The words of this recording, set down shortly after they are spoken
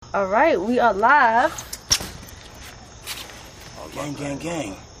All right, we are live. Oh, gang, gang,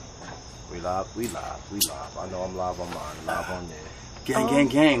 gang. We live. I know I'm live on mine, live on there. Gang, gang,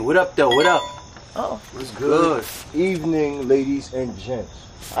 gang. What up, though? What up? Oh, What's good? Evening, ladies and gents.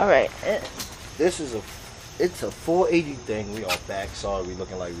 all right. It's a 480 thing. We are back. Sorry, we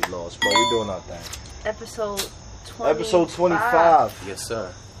looking like we lost, but we doing our thing. Episode 25. Episode 25. Yes,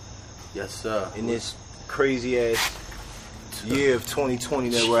 sir. Yes, sir. In this crazy ass year of 2020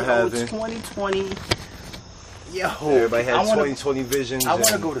 that we're having. 2020. Yo, Everybody had I wanna- 2020 visions. I want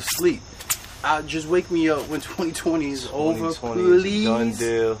to and go to sleep. Just wake me up when 2020 is over, 2020 is a please. done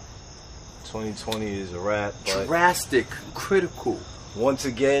deal. 2020 is a wrap. But Drastic, critical. once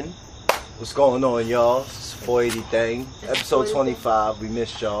again, what's going on, y'all? It's 480 thing. Episode 25. We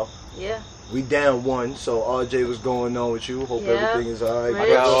missed y'all. Yeah. We down one, so RJ, what's going on with you? Hope Yeah. everything is alright. Rich.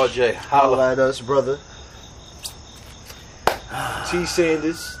 I got RJ. Holla Holla. at us, brother. T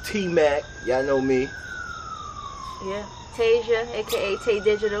Sanders, T Mac, y'all know me. Yeah. Tasia, aka Tay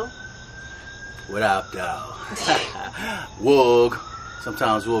Digital. What up, though? Woog.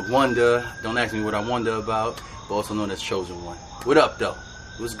 Sometimes Woog Wonder. Don't ask me what I wonder about, but also known as Chosen One. What up, though?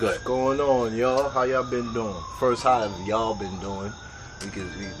 What's good? What's going on, y'all? How y'all been doing? First, how have y'all been doing? We can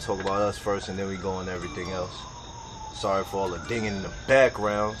talk about us first, and then we go on everything else. Sorry for all the dinging in the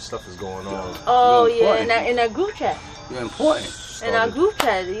background. Stuff is going on. Oh, You're yeah, important. in that group chat. You're important. In our group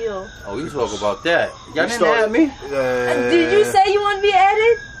chat, yo. Oh, we talk about that. Y'all We didn't started- have me? Did you say you want to be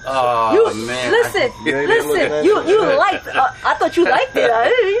added? Oh, You man. listen, You ain't been looking listen. at You it. liked. I thought you liked it.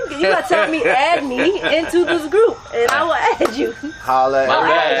 You gotta tell me, add me into this group, and I will add you. Holla My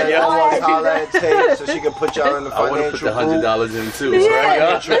bad, yo. holla at Tay so she can put y'all in the I would have put financial the group. $100 in too. Yeah,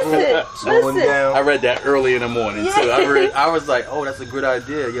 Financial group. It's going listen. down. I read that early in the morning too. Yeah. I was like, oh, that's a good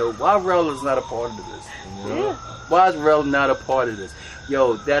idea. Yo, why Rel is not a part of this? Yeah. Why is Rel not a part of this?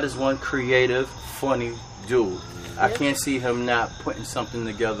 Yo, that is one creative, funny dude. I Yeah. can't see him not putting something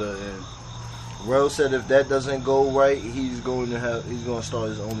together. And Rel said if that doesn't go right, he's going to start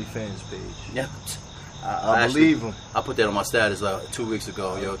his OnlyFans page. yeah, I believe him. I put that on my status 2 weeks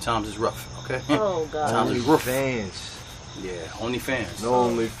ago. Yo, times is rough. Okay. Oh God. Times is rough. OnlyFans. Yeah, OnlyFans. No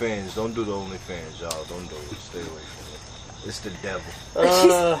OnlyFans. Don't do the OnlyFans, y'all. Don't do it. Stay away from it. It's the devil.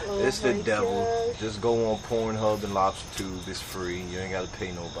 Oh It's the my devil. gosh. Just go on Pornhub and LobsterTube. It's free. You ain't got to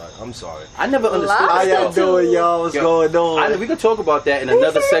pay nobody. I'm sorry. I never understood. How y'all Lobster doing, tube. y'all? What's Yo, going on? we can talk about that in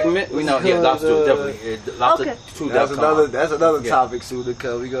another segment. We know, yeah, lobster tube, definitely. Okay. LobsterTube.com. That's another Yeah. topic soon to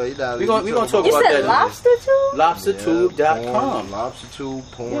come. We gonna talk We gonna talk You about said that. lobster too? LobsterTube.com. LobsterTube,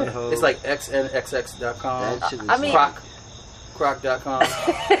 Yeah. Pornhub. It's like xnxx.com. That shit is I mean- Croc.com.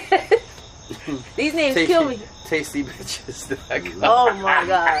 These names kill me. Tastybitches.com. Oh my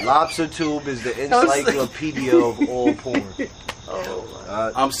God. LobsterTube is the encyclopedia of all porn.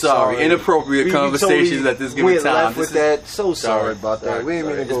 Oh. I'm sorry. Inappropriate We conversations at this given went time. left This with that. So sorry about that. Sorry, We ain't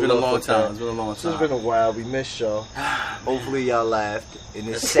mean to sorry. go It's been a left long with time. that. It's been a long It's been time. a while. We missed y'all. Hopefully y'all laughed in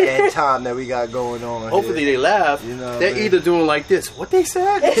this sad time that we got going on. Hopefully here. they laugh. You know what They're I mean? either doing like this. What they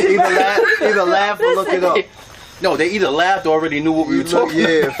said? either laugh or look it up. No, they either laughed or already knew what we were talking Yeah,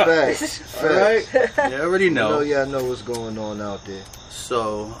 about. facts. All right? They already I know. know y'all know what's going on out there.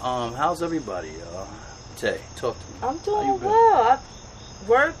 So, how's everybody, y'all? Tay, talk to me. I'm How doing you been? well. I'm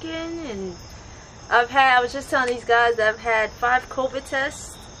working, and I was just telling these guys that I've had 5 COVID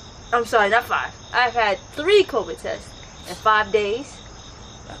tests. I'm sorry, not 5. I've had 3 COVID tests in 5 days.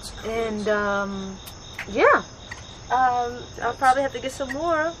 That's crazy. And, yeah. I'll probably have to get some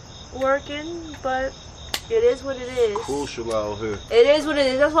more working, but it is what it is. Crucial out here. It is what it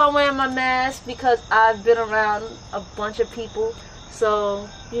is. That's why I'm wearing my mask, because I've been around a bunch of people. So,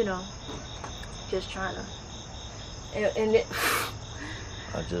 you know, just trying to. And it,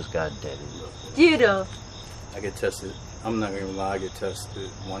 I just got dead. you know, I get tested. I'm not gonna lie, I get tested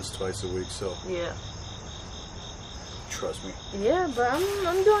once, twice a week, so yeah. trust me. Yeah, but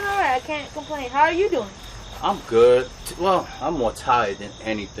I'm doing alright. I can't complain. How are you doing? I'm good. Well, I'm more tired than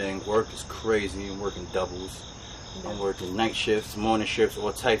anything. Work is crazy. I'm working doubles. I'm working night shifts, morning shifts,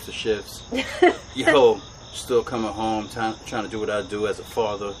 all types of shifts. Yo, still coming home, trying to do what I do as a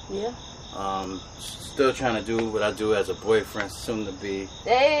father. Yeah. Still trying to do what I do as a boyfriend, soon to be.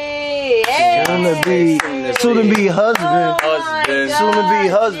 Hey, Soon to be husband. Oh Husband. my Soon to be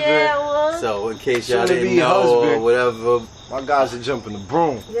God. husband. Yeah, well, So, in case y'all Soon to didn't be know or husband. whatever, My guys are jumping the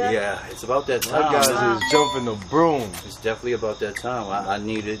broom. yeah. it's about that My time. guys Wow. is jumping the broom. It's definitely about that time. I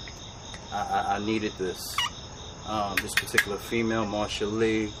needed this. This particular female, Marsha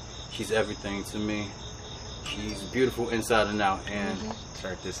Lee, she's everything to me. She's beautiful inside and out, and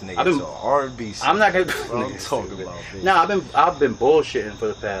Turn this nigga I've been- to R&B. I'm not gonna. I'm talking about. Bitch. No, I've been bullshitting for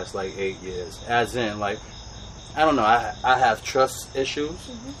the past like 8 years. As in, like, I don't know. I have trust issues,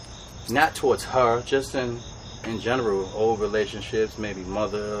 not towards her, just in general, old relationships, maybe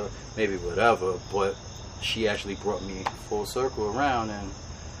mother, maybe whatever. But she actually brought me full circle around, and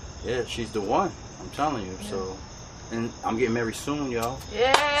yeah, she's the one. I'm telling you. So, and I'm getting married soon, y'all.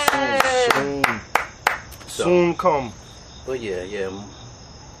 Yeah. Soon, So, soon come. but yeah.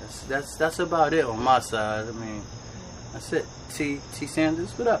 That's about it on my side. I mean, that's it. T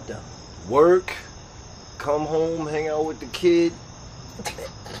Sanders, what up, though? Work, come home, hang out with the kid.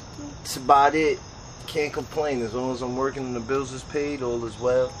 That's about it. Can't complain as long as I'm working and the bills is paid. All is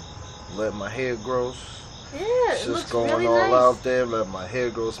well. Let my hair grow. Yeah, it Just looks going really all nice. out there. Let my hair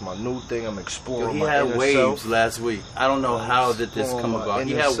grow. It's my new thing. I'm exploring Yo, he my had inner waves self. last week. I don't know how did this come my about.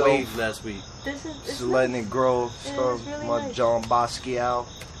 He inner had self. waves last week. This is Just it's letting nice. it grow. Yeah, Start it's really my nice. John Basquiat.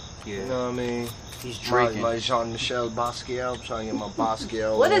 Yeah, You know what I mean? he's My, drinking. my Jean-Michel Basquiat. I'm trying to get my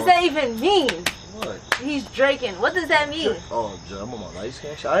Basquiat. What does on. that even mean? What? He's drinking. What does that mean? Oh, I'm on my light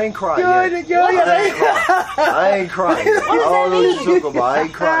skin shit. I ain't crying Yo, yet. nigga, What yo, does yo. I ain't crying yet. I What does don't know that what you're talking about. I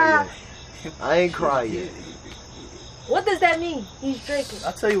ain't crying yet. I ain't crying yet. What does that mean? He's drinking.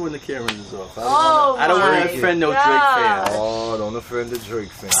 I'll tell you when the cameras is off. Oh I don't want my to offend no God. Drake fans. Oh, don't offend the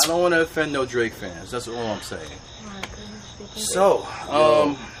Drake fan. I don't want to offend no Drake fans. That's all I'm saying. My goodness, speaking So,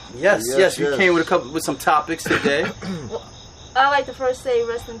 yes, Yes, we yes. came with some topics today. I like to first say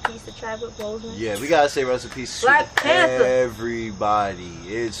rest in peace to Chadwick Boseman. Yeah, we gotta say recipes to Black Panther. everybody.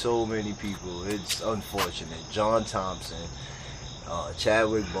 It's so many people. It's unfortunate. John Thompson,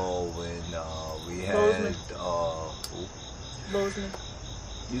 Chadwick Baldwin. We had. Boseman.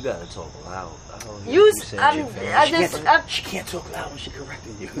 You gotta talk loud. I don't hear You, you saying I'm, your fans. I just, I, She can't talk loud when she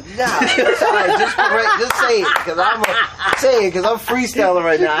correcting you. Nah, it's alright. Just correct. Just say it, cause I'm freestyling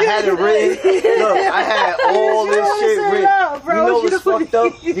right now. I had it written. Look, I had all You this wanna shit say it written. out, bro. You know You what's don't- fucked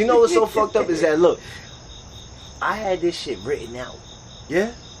up? You know what's so fucked up is that look, I had this shit written out,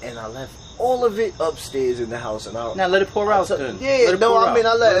 Yeah? and I left all of it upstairs in the house, and I. Now let it pour out So- then. yeah, Let it no, pour I mean,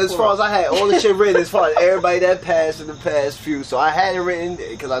 out. I let it as pour far out. as I had all the shit written, as far as everybody that passed in the past few, so I had it written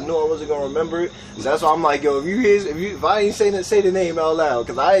because I knew I wasn't gonna remember it. So that's why I'm like, yo, if I ain't say the name out loud,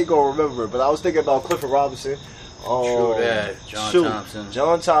 because I ain't gonna remember it. But I was thinking about Clifford Robinson. True that.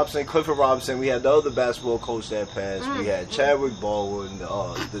 John Thompson, Clifford Robinson. We had the other basketball coach that passed. We had Chadwick Baldwin,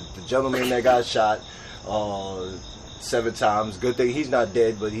 the gentleman that got shot 7 times. Good thing he's not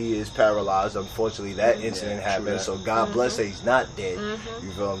dead, but he is paralyzed. Unfortunately, that incident true happened. that. So God bless that he's not dead.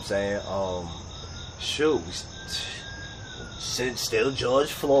 You feel what I'm saying? Still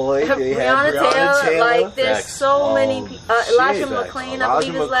George Floyd. They had Breonna Taylor. Like, there's Facts. so many. Elijah shit. McClain, I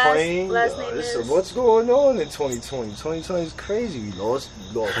believe his last name is. So what's going on in 2020? 2020 is crazy. We lost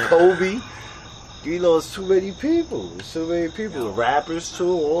Kobe. We lost too many people. So many people. Rappers too,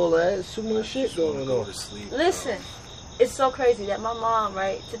 all that. There's too much shit going Go on. to sleep. Listen, it's so crazy that my mom,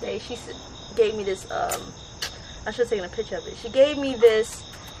 right, today, gave me this, I should have taken a picture of it. She gave me this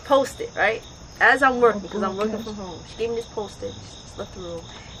post-it, right, as I'm working, because I'm working from home. She gave me this post-it. She just left the room.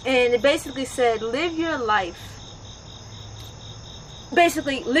 And it basically said, live your life.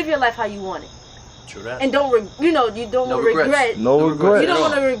 Basically, live your life how you want it. True that. And you don't No regret. regrets. No regret. You don't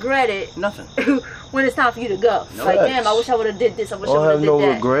want to regret it Nothing. when it's time for you to go. No Like, facts. damn, I wish I would have did this. I wish I Don't would have have did no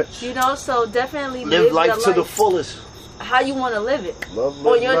that. regrets. You know, so definitely Live life your to the fullest. how you want to live it. Live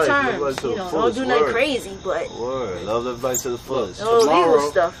On your life. Live terms. life to You the know, don't fullest. do nothing Word. crazy, but Word. Live life to the fullest. no legal Tomorrow,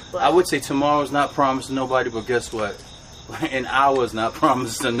 stuff. But I would say tomorrow's not promised to nobody, but guess what? An hour's not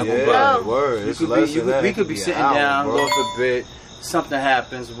promised to nobody. Yeah, No. word. It's We less than that. could be It sitting an hour, down, bro. Lord forbid, something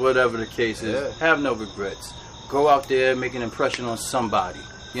happens, whatever the case is. Yeah. Have no regrets. Go out there, make an impression on somebody.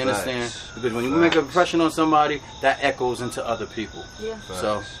 You understand? Facts. Because when you make an impression on somebody, that echoes into other people. yeah.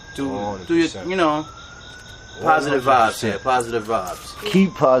 So do 100%. your, positive vibes 100%. here. Positive vibes.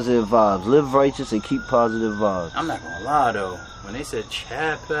 Keep positive vibes. Live righteous and keep positive vibes. I'm not gonna lie though. When they said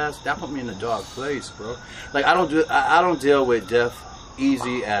Chad passed, that put me in a dark place, bro. Like I don't deal with death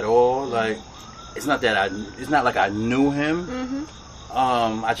easy at all. Like it's not like I knew him.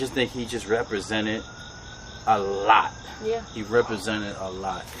 Mm-hmm. I just think he just represented a lot. Yeah. He represented a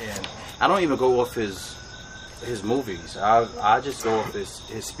lot, and I don't even go off his movies. I just go off his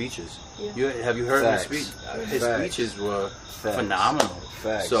speeches. Yeah. Have you heard Facts. his speech? His Facts. speeches were Facts. phenomenal.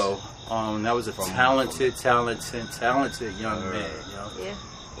 Facts. So that was a talented young man. You know? Yeah.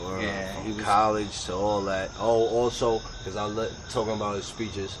 Word. Yeah, From he was- college to all that. Oh, also, because talking about his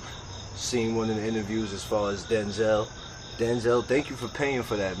speeches, seen one of the interviews as far as Denzel Denzel, thank you for paying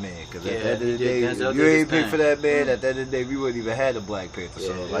for that man. Because at Yeah, the end of he the did. day, Denzel if did you his ain't paid thing. for that man, at the end of the day, we wouldn't even had a Black Panther.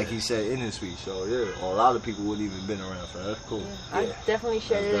 So, Yeah, like yeah. he said in his speech, so yeah, a lot of people wouldn't even been around for that. That's cool. I Yeah. definitely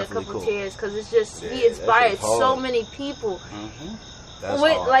shedded a definitely couple cool. tears because it's just Yeah, he that inspired shit's hard. so many people. Mm-hmm. That's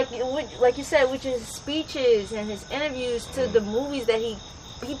With, hard. like you said, with his speeches and his interviews to the movies that he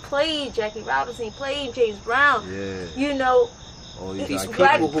played Jackie Robinson, he played James Brown. Yeah. You know All These these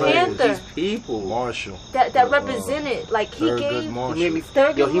Black iconic Panther. players. These people. Marshall. that Uh, represented like he Thurgood gave. He Marshall. made me,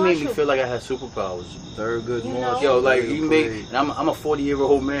 Thurgood yo, he made me Marshall. feel like I had superpowers. Thurgood You know? Marshall. Yo, like He he made, played- and I'm a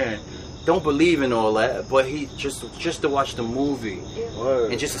 40-year-old man. Don't believe in all that, but he just to watch the movie Word.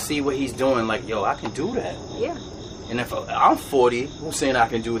 and just to see what he's doing. Like, yo, I can do that. Yeah, And if I'm 40, who's saying I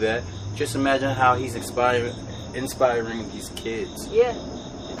can do that? Just imagine how he's inspiring these kids. yeah.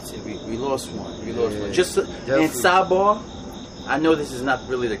 We lost one. We lost Yeah, one. Just definitely. and sidebar, I know this is not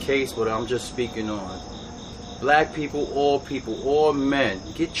really the case, but I'm just speaking on black people, all men,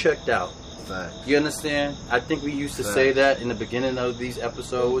 get checked out. Fact. You understand? I think we used to say Facts. that in the beginning of these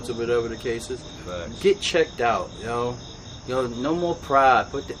episodes or whatever the case is. Facts. Get checked out, yo. Yo, no more pride.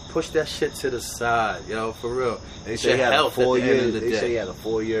 Push that shit to the side, yo, for real. They It's say your he had a health at the 4 end year. of the They say he day. had a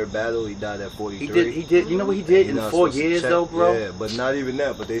 4-year battle. He died at 43. He did. You know what he did You're in not 4 supposed to years, check- though, bro? Yeah, but not even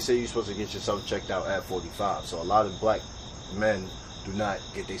that. But they say you're supposed to get yourself checked out at 45. So a lot of black men do not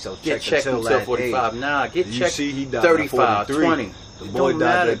get themselves Get checked, checked until that 45. age. Nah, get You checked see, he died 35, at 43. 20. The It boy don't died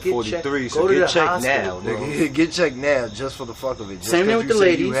matter. at Get 43. checked. So Go to get the checked hospital, now, bro. nigga. Get checked now, just for the fuck of it. Just Same thing 'cause with the you say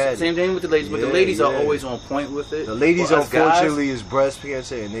ladies. you had it. Same thing with the ladies. But the Yeah, ladies are yeah. always on point with it. The ladies, But us guys- unfortunately, is breast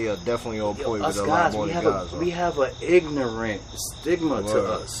cancer, and they are definitely on Yo, point us with a lot guys, more we than have guys. we have an ignorant stigma to Word.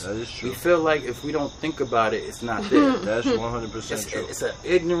 us. That is true. We feel like if we don't think about it, it's not there. That's 100% true. It's an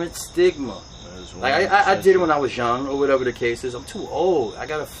ignorant stigma. That is Like I 100% did it true. when I was young or whatever the case is. I'm too old. I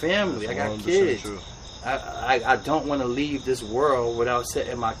got a family. That's I got 100% kids. true. I don't want to leave this world without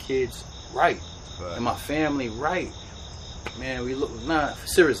setting my kids right Right. and my family right. Man,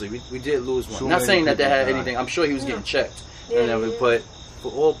 seriously, we did lose one. So Not many saying that people had died. anything. I'm sure he was getting checked. Yeah, and everything, yeah. But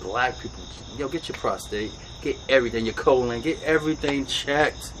for all black people, yo, get your prostate, get everything, your colon, get everything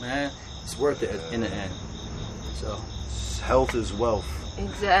checked, man. It's worth it in the end. So, Health is wealth.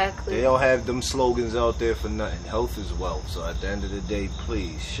 Exactly. They don't have them slogans out there for nothing. Health is wealth. So at the end of the day,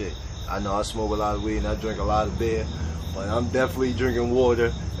 please, shit. I know I smoke a lot of weed and I drink a lot of beer, but I'm definitely drinking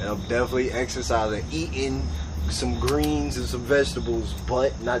water and I'm definitely exercising, eating some greens and some vegetables,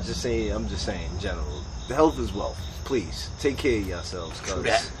 but not just saying, I'm just saying in general. The health is wealth. Please, take care of yourselves, True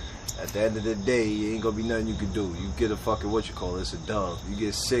because that. at the end of the day, it ain't gonna be nothing you can do. You get a fucking, what you call it, it's a dove. You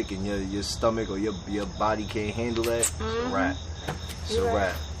get sick and your stomach or your body can't handle that, it's a wrap. It's a You're right.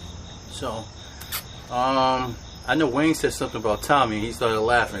 wrap. so, I know Wayne said something about Tommy. He started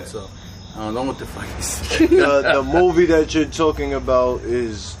laughing. So, I don't know what the fuck he said. The movie that you're talking about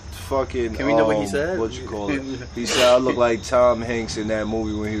is fucking. Can we know what he said? What you call it? He said I look like Tom Hanks in that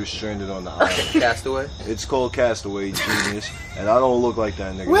movie when he was stranded on the island. Castaway. It's called Castaway, genius, and I don't look like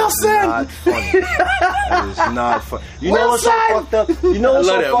that nigga. Wilson! It's not funny. It is not funny. You know what's so fucked up? You know what's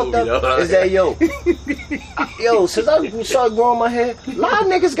I so love that fucked movie, up? though. Is that yo, since I started growing my hair, a lot of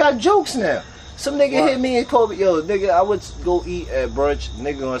niggas got jokes now. Some nigga hit me and called me, yo, nigga, I would go eat at brunch.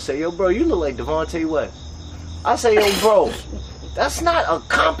 Nigga gonna say, yo, bro, you look like Devontae West. I say, yo, bro, that's not a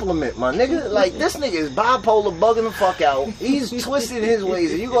compliment, my nigga. Like, this nigga is bipolar, bugging the fuck out. He's twisted his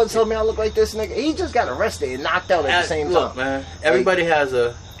ways. And you gonna tell me I look like this nigga? He just got arrested and knocked out at the same Look, time. man. Everybody has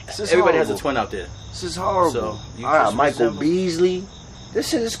a This is everybody has a horrible. twin out there. This is horrible. So, you All right, just Michael resemble- Beasley. This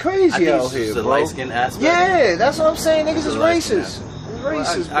shit is I crazy think out it's here, just the bro. light skin aspect. Yeah, that's what I'm saying. Niggas The is light skin racist. aspect. It's Well,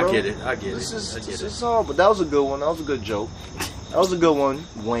 racist, I bro. get it. I get This it. is I get this it. is all, but that was a good one. That was a good joke. That was a good one,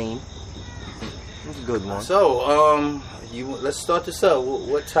 Wayne. That was a good one. So, let's start this up.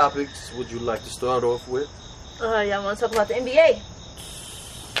 What topics would you like to start off with? Y'all want to talk about the NBA?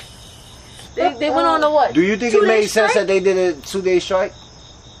 They went on a what? Do you think 2 it made day sense strike? that they did a 2-day strike?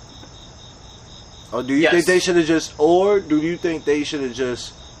 Or do you Yes. think they should have just, or do you think they should have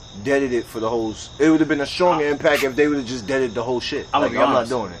just deaded it for the whole? It would have been a stronger impact if they would have just deaded the whole shit. I'm Like, gonna be I'm not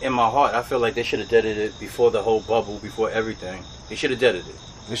honest. doing it. In my heart, I feel like they should have deaded it before the whole bubble, before everything. They should have deaded it.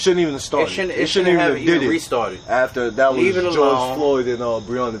 It shouldn't even have started. It shouldn't have did even it restarted. after that was Leave it George alone. Floyd and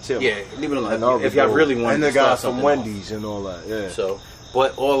Breonna Taylor. Yeah, leave it alone. And If y'all really wanted and to the guy start from something off. Wendy's and all that. Yeah. So,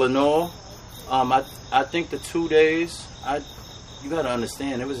 but all in all, I think the 2 days, you got to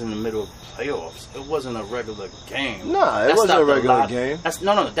understand, it was in the middle of playoffs. It wasn't a regular game. Nah, it That wasn't a stopped regular lot- game. That's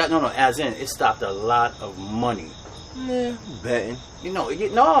no. As in, it stopped a lot of money. Yeah, betting.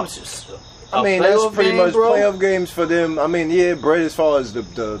 I'm just. I mean, playoff that's pretty game, much bro? playoff games for them. I mean, yeah, Brett, as far as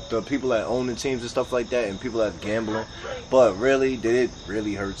the people that own the teams and stuff like that, and people that gambling. But really, did it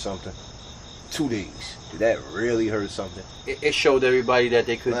really hurt something? 2 days. Did that really hurt something? It showed everybody that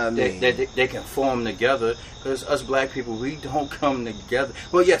they could I mean- they can form together. Because us black people, we don't come together.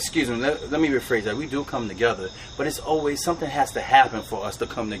 Well, yeah, excuse me. Let me rephrase that. We do come together, but it's always something has to happen for us to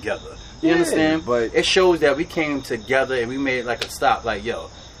come together. You Yeah, understand? but- it shows that we came together and we made like a stop. Like,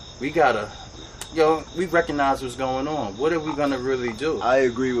 we recognize what's going on. What are we gonna really do? I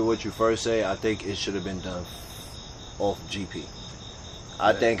agree with what you first say. I think it should have been done off GP.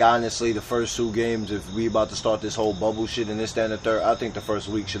 I think, honestly, the first 2 games, if we about to start this whole bubble shit and this, that, and the third, I think the first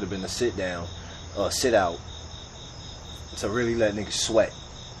week should have been a sit out, to really let niggas sweat.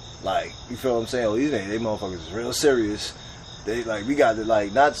 Like, you feel what I'm saying? Oh, these motherfuckers is real serious. They, like, we got to,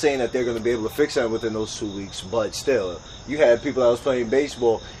 like, not saying that they're going to be able to fix that within those 2 weeks, but still, you had people that was playing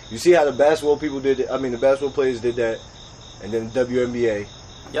baseball. You see how the basketball people did it? I mean, the basketball players did that, and then WNBA,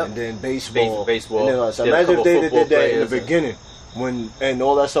 Yep. and then baseball. Baseball. And then, so There were a imagine if couple they did football that in the players. beginning, and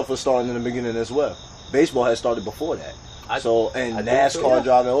all that stuff was starting in the beginning as well. Baseball had started before that. I And think NASCAR so, yeah.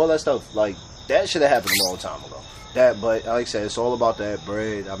 driving, all that stuff, like, that should have happened a long time ago. But like I said, it's all about that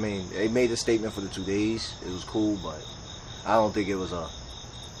bread. I mean, they made a statement for the 2 days. It was cool, but I don't think it was a.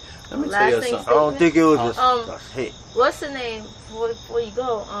 Let me Last tell you thing something. I don't think it was a hit. What's the name? Before you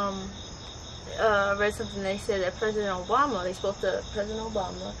go, I read something. They said that President Obama. They spoke to President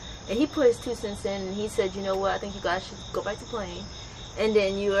Obama, and he put his 2 cents in, and he said, you know what? I think you guys should go back to playing, and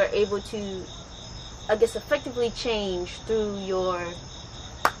then you are able to, I guess, effectively change through your.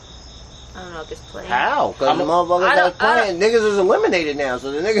 I don't know, just playing. How? Because the I'm a- motherfuckers I that's don't- playing, niggas is eliminated now.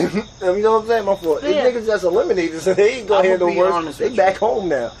 So the niggas, you know what I'm saying? My fault. These Yeah. niggas that's eliminated, so they ain't gonna I'ma handle be worse. honest They with back you. home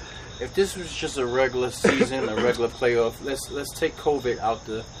now. If this was just a regular season, a regular playoff, let's take COVID out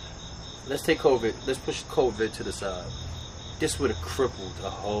the. Let's take COVID. Let's push COVID to the side. This would have crippled a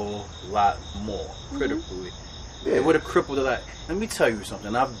whole lot more. Critically, Yeah. it would have crippled a lot. Let me tell you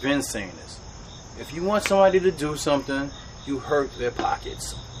something. I've been saying this. If you want somebody to do something, you hurt their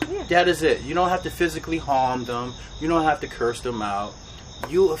pockets. Yeah. That is it. You don't have to physically harm them. You don't have to curse them out.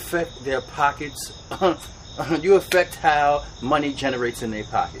 You affect their pockets. You affect how money generates in their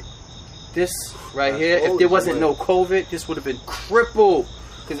pocket. This right That's here, if always there the wasn't way. no COVID, this would have been crippled.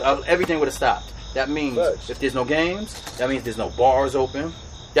 Because everything would have stopped. That means Facts. if there's no games, that means there's no bars open.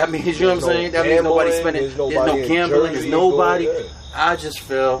 That means, you know what I'm There's no saying? That means nobody gambling, spending. there's There's nobody no in gambling. There's Jersey nobody. going, I just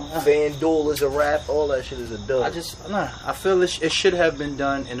feel. FanDuel is a wrap. All that shit is a dub. I feel it should have been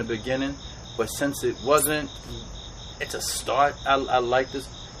done in the beginning, but since it wasn't, it's a start. I like this.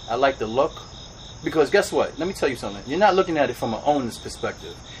 I like the look, because guess what? Let me tell you something. You're not looking at it from an owner's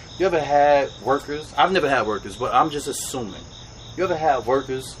perspective. You ever had workers? I've never had workers, but I'm just assuming. You ever had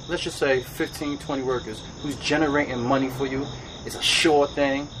workers, let's just say 15, 20 workers, who's generating money for you? It's a sure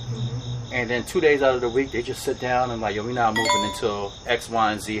thing. And then 2 days out of the week, they just sit down and like, yo, we're not moving until X,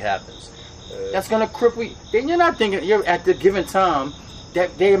 Y, and Z happens. That's gonna cripple you. Then you're not thinking, you're at the given time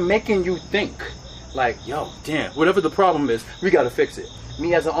that they're making you think like, yo, damn, whatever the problem is, we gotta fix it.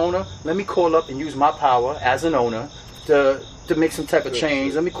 Me as an owner, let me call up and use my power as an owner to make some type of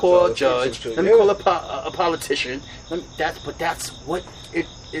change. Let me call a judge. Let me call a politician. That's what it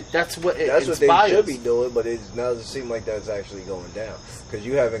That's what they inspires. should be doing, but it doesn't seem like that's actually going down. Because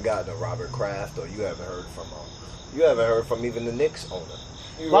you haven't gotten a Robert Kraft, or you haven't heard from even the Knicks owner.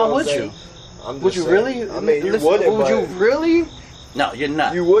 You know Why what I'm would saying? you? I'm Would just you saying. really? I mean, you Listen, wouldn't. would you but- really? No, you're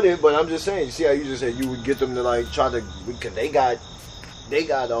not. You wouldn't, but I'm just saying. You see how you just said you would get them to like try to, because they got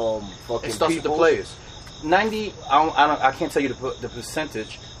fucking It starts with the people. players. 90. I can't tell you the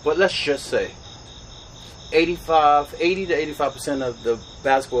percentage, but let's just say 80 to 85% of the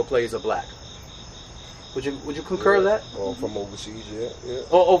basketball players are black. Would you concur with that? Or from overseas, yeah.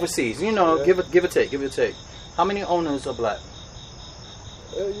 Or overseas? You know, Yeah. give or take. How many owners are black?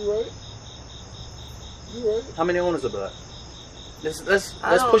 Yeah, you right. How many owners are black? Let's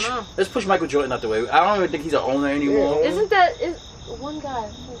I don't push know. let's push Michael Jordan out the way. I don't even think he's an owner anymore. Yeah. Isn't that one guy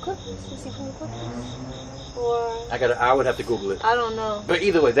from Clippers? Is he from the Clippers? Or I would have to Google it. I don't know. But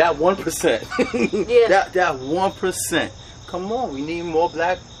either way, that 1%. Yeah. That 1%. Come on, we need more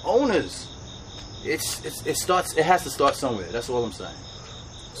black owners. It has to start somewhere. That's all I'm saying.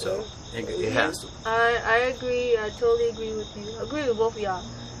 So it has to. I agree. I totally agree with you. I agree with both of y'all.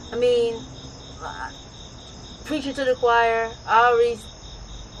 I mean, preaching to the choir.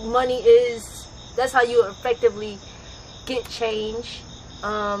 Money is, that's how you effectively get change.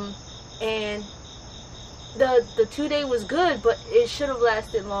 And the 2 day was good, but it should have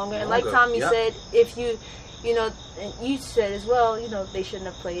lasted longer. And like Longer, Tommy yeah. said, if you you know, and you said as well, you know, they shouldn't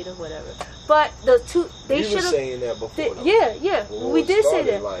have played or whatever. But the two, they should have. saying that before. Yeah, we did say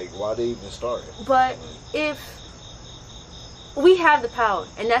that. Like, why they even started? But if we have the power,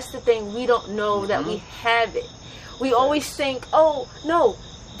 and that's the thing, we don't know that we have it. We always think, oh no,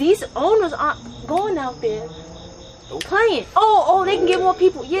 these owners aren't going out there playing. Oh, they can get more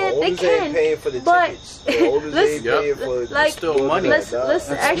people. Yeah, they can. Ain't paying for the but tickets. The owners ain't paying for like, still money. Let's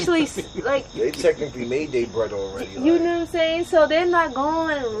actually like. They technically made their bread already. You know what I'm saying? So they're not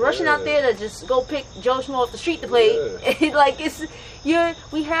going and rushing out there to just go pick Joe Schmo off the street to play. Yeah. Like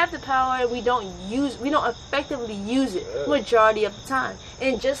we have the power and we don't effectively use it majority of the time.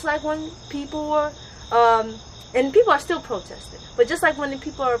 And just like when people were, and people are still protesting, but just like when the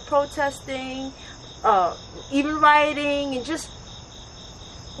people are protesting, even rioting, and just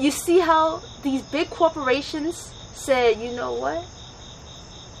you see how these big corporations said, you know what?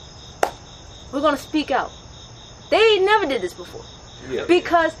 We're gonna speak out. They never did this before. Yeah.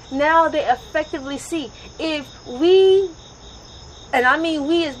 Because now they effectively see if we, and I mean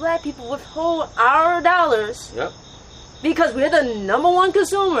we as black people, withhold our dollars, because we're the number one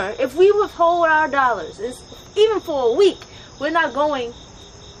consumer. If we withhold our dollars, even for a week, we're not going.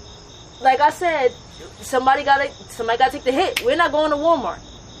 Like I said, somebody gotta take the hit. We're not going to Walmart.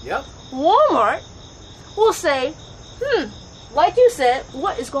 Yep. Walmart will say, like you said,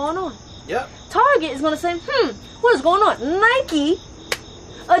 what is going on? Yep. Target is gonna say, what is going on? Nike,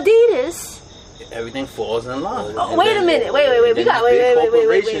 Adidas. Everything falls in line. Oh, wait a minute. Wait. We got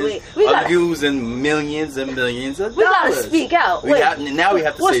wait. We got using millions and millions of dollars. We gotta speak out. Now we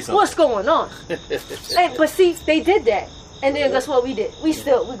have to say something. What's going on? But see, they did that. And then guess what we did? We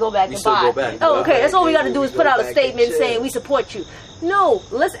go back and buy. Go back. Oh, okay. That's all we got to do is put out a statement saying we support you. No,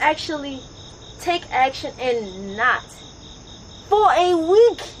 let's actually take action and not for a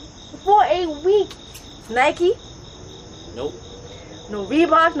week. Nike. Nope. No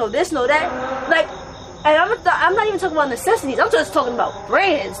Reebok. No this. No that. Like, and I'm not even talking about necessities. I'm just talking about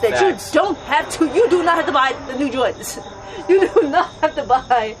brands that Facts. You do not have to buy the new Jordans. You do not have to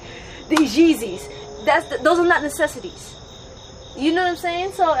buy these Yeezys. Those are not necessities. You know what I'm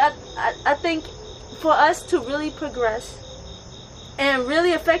saying? So I think for us to really progress and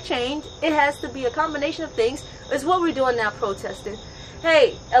really affect change, it has to be a combination of things. It's what we're doing now, protesting.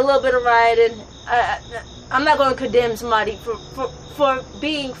 Hey, a little bit of rioting. I'm not going to condemn somebody for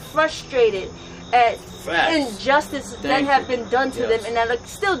being frustrated at injustice that have been done to them and that are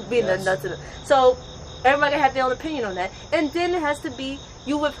still being done to them. So everybody can have their own opinion on that. And then it has to be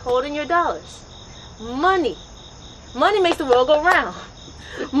you withholding your dollars. Money makes the world go round.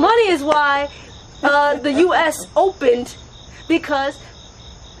 Money is why the U.S. opened, because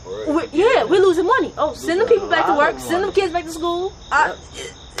we're losing money. Oh, send them people back to work, send them kids back to school.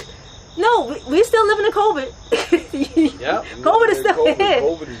 No, we're still living in COVID. Yeah, COVID is still here.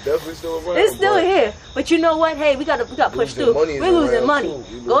 COVID is definitely still around. It's still here. But you know what? Hey, we got to push through. We're losing money.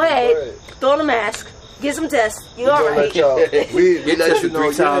 Go ahead, throw on a mask. Get some tests. You all right? We let you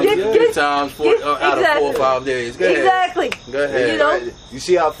know 3 times out of 4 or 5 days. Go ahead. Exactly. Go ahead. You know? You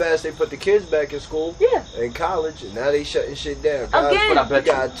see how fast they put the kids back in school? Yeah. In college, and now they shutting shit down. Again. But I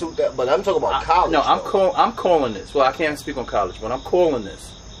bet you. But I'm talking about college. No, I'm calling this. Well, I can't speak on college, but I'm calling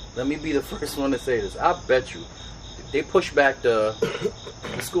this. Let me be the first one to say this. I bet you they push back the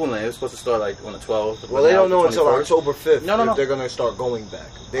schooling. It was supposed to start like on the 12th. Well, they don't know until 21st. October 5th No. if they're going to start going back.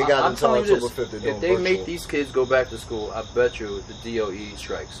 They got until October 5th to do If they make these kids go back to school, I bet you the DOE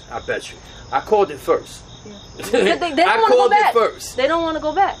strikes. I bet you. I called it first. Yeah. They I called it first. They don't want to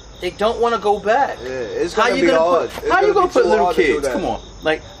go back. They don't want to go back. Yeah, it's going to be hard. How you going to put little kids? Come on.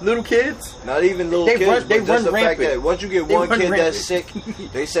 Like, little kids? Not even little kids, they but just the fact rampant. that once you get one kid that's sick,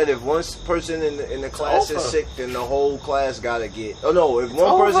 they said if one person in the class is sick, then the whole class got to get... Oh, no, if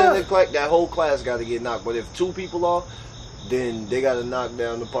one person in the class, that whole class got to get knocked. But if 2 people are, then they got to knock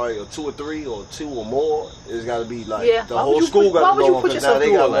down the party, or 2 or 3, or 2 or more. It's got to be like the whole school got to go on, because now they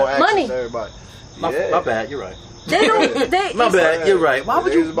got more access to everybody. My bad, you're right. They don't. My bad. You're right. Why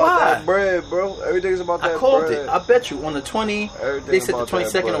would you? It's about that bread, bro. Everything's about that bread. I called it. I bet you on the 20. They said the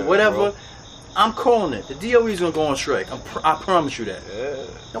 22nd or whatever. Bro. I'm calling it. The DOE is gonna go on strike. I promise you that. Yeah.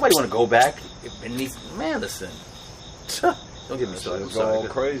 Nobody want to go back. Man, listen. Don't get me started. It's going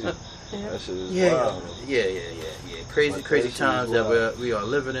crazy. That shit is wild. Yeah. Crazy times that we are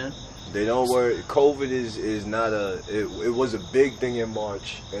living in. They don't worry. COVID is not it was a big thing in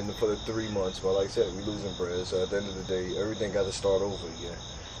March and for the 3 months. But like I said, we losing bread. So at the end of the day, everything got to start over again.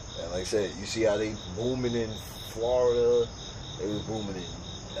 And like I said, you see how they booming in Florida. They was booming in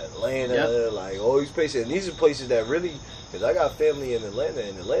Atlanta. Like all these places. And these are places that really, because I got family in Atlanta,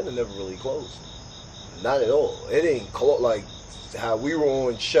 and Atlanta never really closed. not at all. It ain't like how we were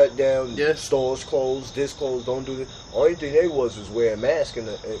on shutdown, stores closed, this closed, don't do this. Only thing they was wear a mask and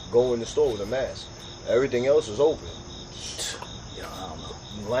go in the store with a mask. Everything else was open. Yeah, I don't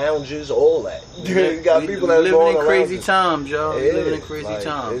know. Lounges, all that. You got people that living going in crazy lounges. times, y'all. Yeah, Living in crazy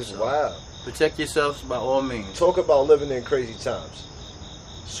times. It's wild. Protect yourselves by all means. Talk about living in crazy times.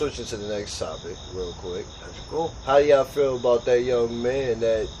 Switching to the next topic real quick. Let's go. How do y'all feel about that young man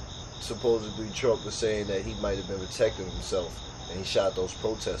that supposedly Trump was saying that he might have been protecting himself and he shot those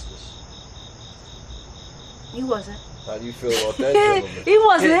protesters? He wasn't. How do you feel about that gentleman? He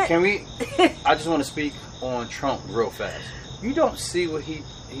wasn't. Can we? I just want to speak on Trump real fast. You don't see what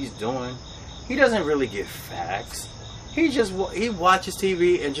he's doing. He doesn't really give facts. He watches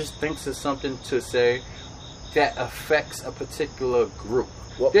TV and just thinks of something to say that affects a particular group.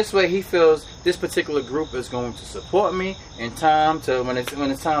 Well, this way, he feels this particular group is going to support me in time to when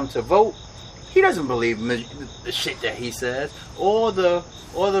it's time to vote. He doesn't believe the shit that he says, or the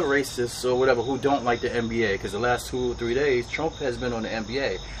racists or whatever who don't like the NBA. Because the last 2 or 3 days, Trump has been on the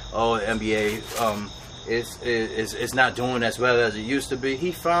NBA. Oh, the NBA is not doing as well as it used to be.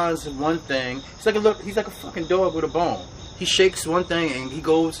 He finds one thing. He's like a fucking dog with a bone. He shakes one thing and he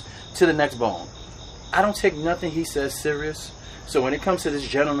goes to the next bone. I don't take nothing he says serious. So when it comes to this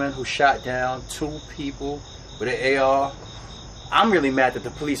gentleman who shot down 2 people with an AR, I'm really mad that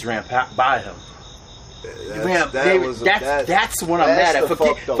the police ran by him. That's what I'm mad at.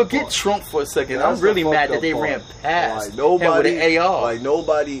 Forget Trump for a second. I'm really mad that they ran past him with an AR. Like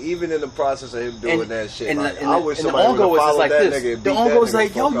nobody, even in the process of him doing that shit. I wish and somebody would have followed that nigga and beat the that Ongo was nigga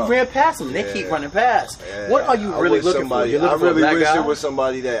like, yo, you ran past him. They keep running past. What are you really looking for? You're looking I really for a black wish guy? it was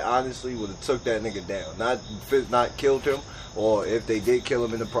somebody that honestly would have took that nigga down. Not killed him, or if they did kill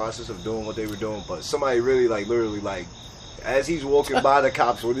him in the process of doing what they were doing, but somebody really literally as he's walking by the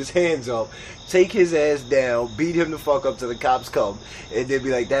cops with his hands up, take his ass down, beat him the fuck up till the cops come, and then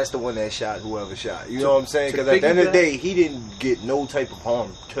be like, that's the one that shot whoever shot. You know what I'm saying? Because at the end of the day, he didn't get no type of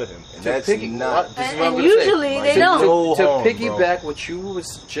harm to him. And that's not... And usually they don't. To piggyback what you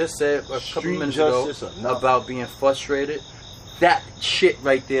was just said a couple minutes ago about being frustrated, that shit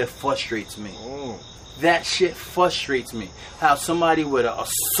right there frustrates me. That shit frustrates me. How somebody with an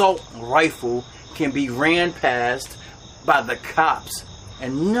assault rifle can be ran past by the cops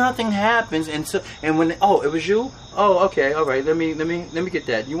and nothing happens and when it was you, okay, all right, let me get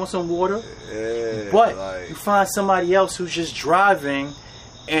that. You want some water? Yeah, but you find somebody else who's just driving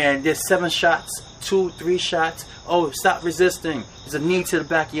and there's 7 shots, 2, 3 shots. Stop resisting. There's a knee to the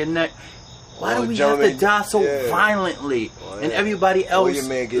back of your neck. Why do we have to die so violently and everybody else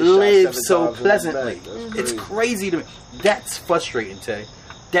lives so pleasantly? It's crazy to me. That's frustrating, Tay.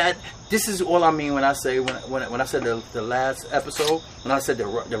 This is all I mean when I say when I said the last episode, when I said the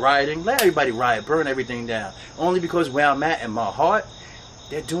rioting, let everybody riot, burn everything down. Only because where I'm at in my heart,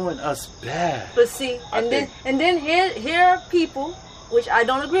 they're doing us bad. But see, and then here are people, which I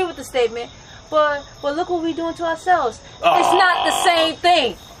don't agree with the statement, but look what we're doing to ourselves. It's not the same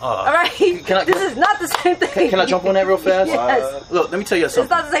thing. All right, this is not the same thing. Can I jump on that real fast? Yes. Look, let me tell you something. It's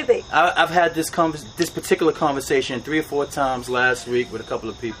not the same thing. I've had this particular conversation 3 or 4 times last week with a couple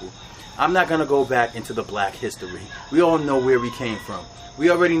of people. I'm not gonna go back into the black history. We all know where we came from. We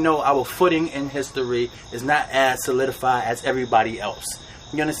already know our footing in history is not as solidified as everybody else.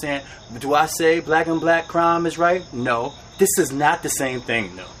 You understand? Do I say black and black crime is right? No. This is not the same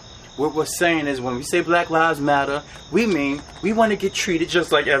thing, though. What we're saying is when we say Black Lives Matter, we mean we want to get treated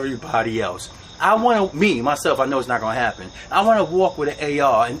just like everybody else. I want to, myself, I know it's not going to happen. I want to walk with an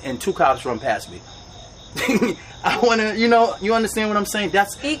AR and 2 cops run past me. I want to, you understand what I'm saying?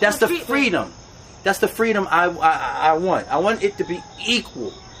 That's the freedom. That's the freedom I want. I want it to be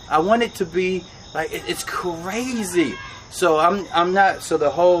equal. I want it to be like it's crazy. So I'm not. So the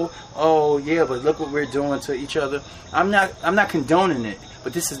whole but look what we're doing to each other. I'm not condoning it.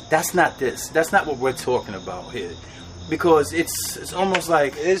 But that's not this. That's not what we're talking about here. Because it's almost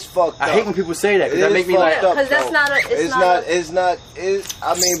like it's fucked up. I hate when people say that because that make me like because that's not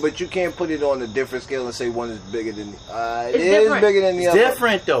I mean, but you can't put it on a different scale and say one is bigger than it is bigger than the other. It's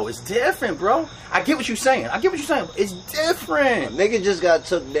different though. It's different, bro. I get what you're saying. It's different. Nigga just got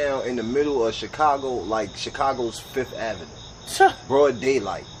took down in the middle of Chicago, like Chicago's 5th Avenue. Broad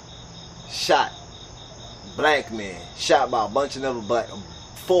daylight. Shot. Black man. Shot by a bunch of other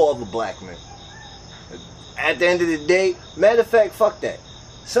 4 other black men. At the end of the day, matter of fact, fuck that.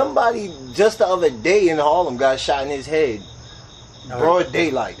 Somebody just the other day in Harlem got shot in his head. Broad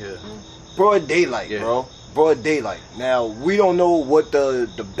daylight. Yeah. Broad daylight, bro. Broad daylight. Now, we don't know what the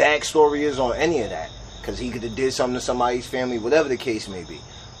backstory is on any of that. Because he could have did something to somebody's family, whatever the case may be.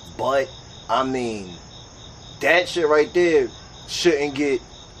 But, I mean, that shit right there shouldn't get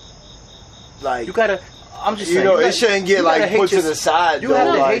like You gotta. I'm just saying. you know, gotta, it shouldn't get like put to the side. You though.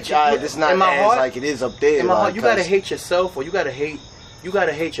 gotta Like, hate your- it's not in my as heart- like it is up there. In my heart, like, you gotta 'cause- hate yourself, or you gotta hate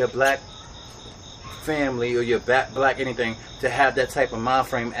your black family or your black anything to have that type of mind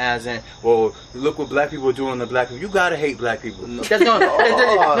frame. As in, well, look what black people are doing to black people. You gotta hate black people. No. That's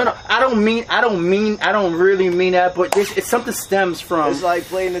no. I don't really mean that, but it's something stems from. It's like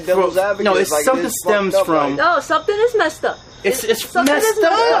playing the devil's advocate. No, it's like, something it is fucked stems up, from. like- No, something is messed up. It's Something messed is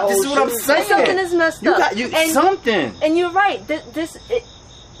messed up. up. This is what I'm saying. Something is messed You up. got And- something. And you're right. That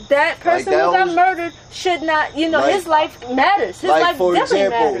person that who got was- murdered should not. You know, Like- his life matters. His like life for definitely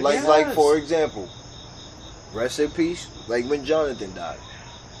example, matters. like for example, rest in peace. Like when Jonathan died.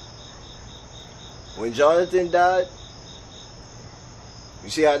 When Jonathan died,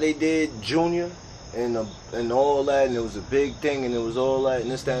 you see how they did Junior and all that, and it was a big thing, and it was all that,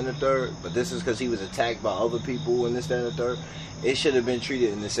 and this, that, and the third. But this is because he was attacked by other people, and this, that, and the third. It should have been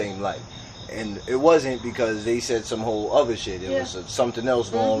treated in the same light. And it wasn't because they said some whole other shit. It was something else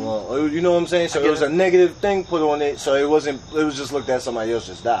going on. You know what I'm saying? So it was a negative thing put on it. So it wasn't. It was just looked at somebody else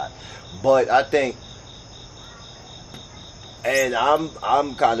just died. But I think, and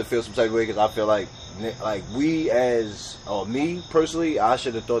I'm kind of feel some type of way because I feel like we as, or me personally, I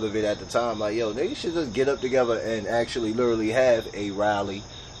should have thought of it at the time. Like, yo, they should just get up together and actually literally have a rally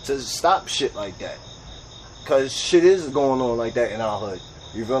to stop shit like that. Cause shit is going on like that in our hood.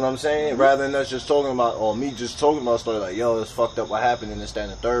 You feel what I'm saying? Rather than us just talking about, or me just talking about a story like, yo, it's fucked up what happened in this, that,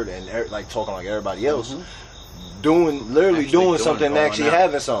 and the third, and like talking like everybody else, literally doing something, and actually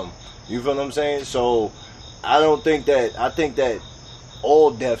having something. You feel what I'm saying? So I think that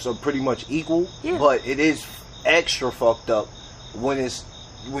all deaths are pretty much equal, but it is extra fucked up when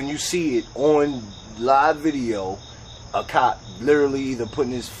you see it on live video, a cop literally either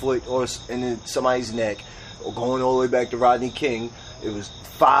putting his foot or in somebody's neck, or going all the way back to Rodney King. It was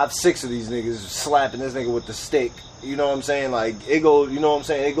 5-6 of these niggas slapping this nigga with the stick. You know what I'm saying? Like, it goes, you know what I'm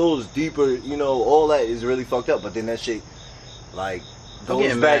saying? It goes deeper, you know, all that is really fucked up. But then that shit, like,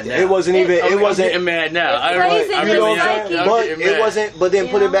 goes back. It wasn't even, it wasn't. I'm getting mad now. You know what I'm saying? But it wasn't, but then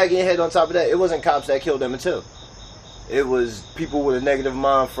put it know? back in your head on top of that. It wasn't cops that killed them too. It was people with a negative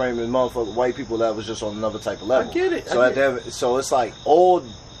mind frame and motherfucking white people that was just on another type of level. I get it. So it's like all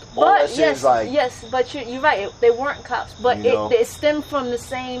that shit is like. Yes, but you're right. They weren't cops, but it stemmed from the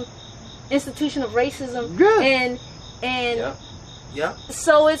same institution of racism. And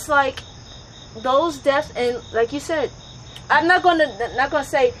so it's like those deaths, and like you said, I'm not gonna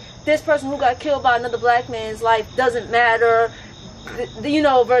say this person who got killed by another black man's life doesn't matter, you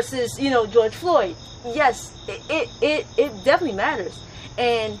know, versus, you know, George Floyd. Yes, it definitely matters,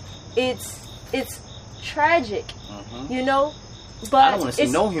 and it's tragic, you know. But I don't want to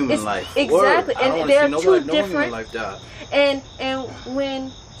see no human life. Exactly, and they're two different. Like that. And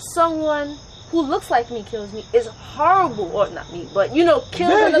when someone who looks like me kills me, is horrible, or not me, but you know,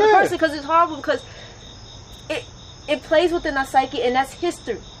 kills another person, because it's horrible, because it plays within our psyche, and that's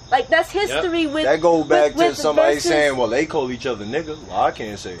history. Like, that's history with that goes back with to somebody versus, saying, well, they call each other nigga. Well, I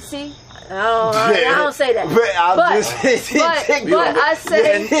can't say it. See, I don't say that. But I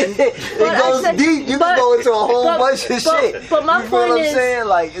say it goes deep. You can go into a whole bunch of shit. But my you feel point what I'm is, saying?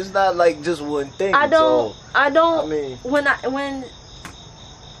 Like, it's not like just one thing.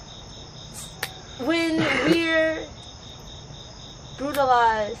 When we're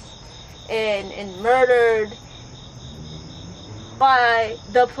brutalized and murdered by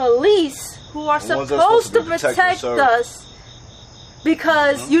the police, who are supposed to protect us,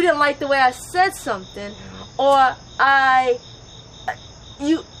 because you didn't like the way I said something, or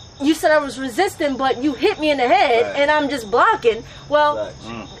you said I was resisting, but you hit me in the head, and I'm just blocking. Well,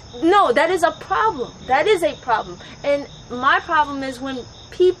 no, that is a problem. That is a problem. And my problem is when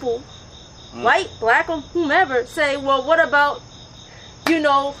people, white, black, or whomever, say, well, what about, you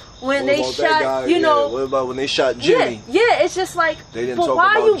know, when they shot, guy, you know. What about when they shot Jimmy? Yeah, it's just like, but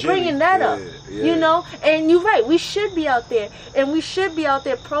why are you Jimmy bringing that up? You know? And you're right, we should be out there. And we should be out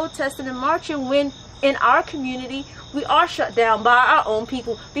there protesting and marching when, in our community, we are shut down by our own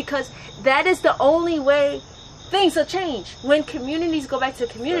people. Because that is the only way things will change. When communities go back to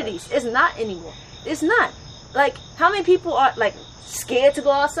communities. It's not anymore. It's not. Like, how many people are, like, scared to go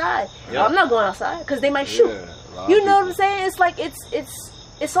outside? Yeah. I'm not going outside because they might shoot. You know what I'm saying? It's like,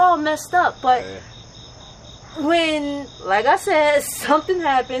 it's all messed up. But when, like I said, something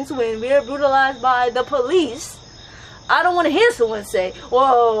happens when we're brutalized by the police, I don't want to hear someone say,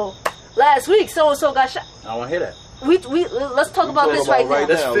 whoa, last week so-and-so got shot. I don't want to hear that. Let's talk about this right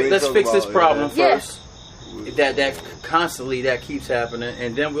now. Let's fix this problem first. that constantly that keeps happening,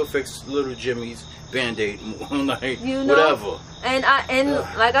 and then we'll fix little Jimmy's Band-Aid, like whatever. And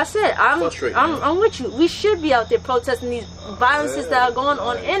like I said, I'm with you. We should be out there protesting these violences that are going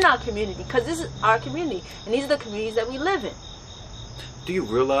on in our community, because this is our community, and these are the communities that we live in. Do you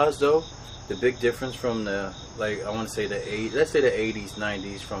realize though the big difference from the, like, I want to say let's say the 80s,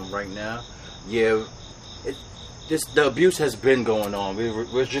 90s from right now? Yeah, the abuse has been going on.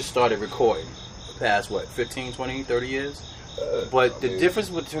 We just started recording the past 15, 20, 30 years. But the difference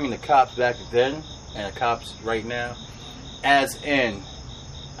between the cops back then and the cops right now, as in,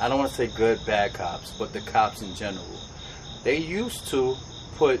 I don't want to say good, bad cops, but the cops in general, they used to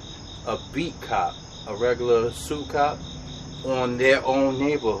put a beat cop, a regular suit cop, on their own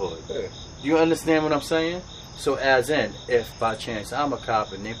neighborhood. You understand what I'm saying? So as in, if by chance I'm a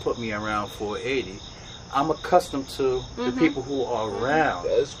cop and they put me around 480, I'm accustomed to the people who are around.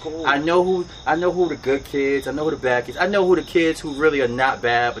 That's cool. I know who the good kids. I know who the bad kids. I know who the kids who really are not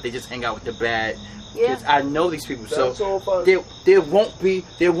bad, but they just hang out with the bad kids. I know these people. That's so all fine. there won't be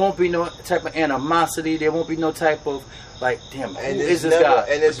no type of animosity. There won't be no type of like, damn, who is this guy?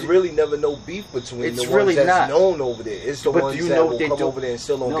 And it's really never no beef between it's the ones really that's not known over there. It's the ones that will come do? over there and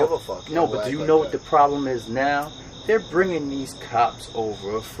still don't give a fuck. No, but do you know what the problem is now? They're bringing these cops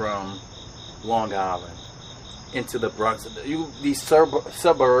over from Long Island into the Bronx. These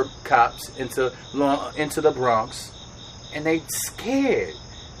suburb cops into the Bronx, and they scared.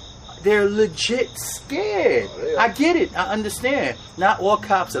 They're legit scared. Oh, I get it. I understand. Not all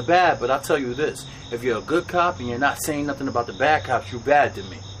cops are bad, but I'll tell you this. If you're a good cop and you're not saying nothing about the bad cops, you're bad to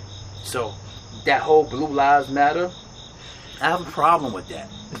me. So, that whole Blue Lives Matter, I have a problem with that.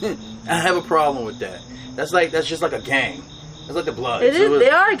 I have a problem with that. That's just like a gang. It's like the Bloods. It is. They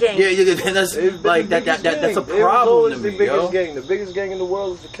are a gang. Yeah. That's like that's a problem to me, The biggest gang in the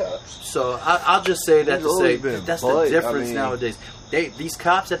world is the cops. So I'll just say that to say that's the difference I mean, nowadays. These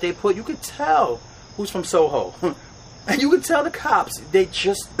cops that they put, you could tell who's from Soho. And you could tell the cops, they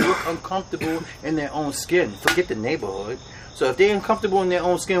just look uncomfortable in their own skin. Forget the neighborhood. So if they're uncomfortable in their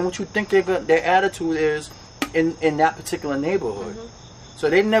own skin, what you think their attitude is in that particular neighborhood? So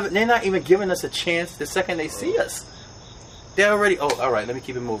they're not even giving us a chance the second they see us. They're already, all right, let me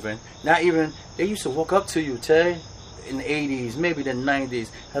keep it moving. Not even, they used to walk up to you, Tay, in the 80s, maybe the 90s.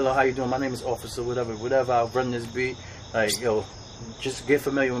 Hello, how you doing? My name is Officer, whatever, I'll run this beat. Like, yo, just get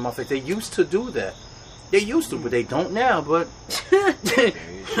familiar with my face. They used to do that. They used to, but they don't now, but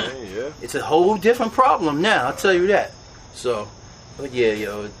it's a whole different problem now, I'll tell you that. So, but yeah,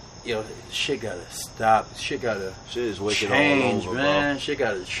 yo, shit gotta stop. Shit is wicked change, all over, man. bro. Shit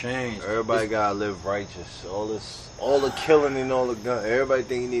gotta change. Everybody gotta live righteous. All the killing and all the gun. Everybody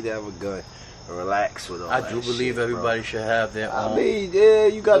think you need to have a gun. Relax with all that. I do believe everybody should have their own. I mean, yeah,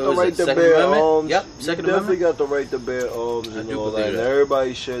 you got the right to bear arms. Yep, you Second definitely Amendment. got the right to bear arms and all that. And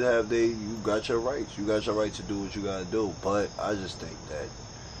everybody should have you got your rights. You got your right to do what you gotta do. But I just think that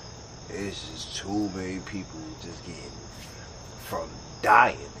it's just too many people just getting from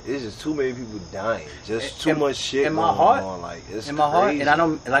dying. It's just too many people dying. Just too much shit in going my heart. on. Like, it's in my crazy. heart, and I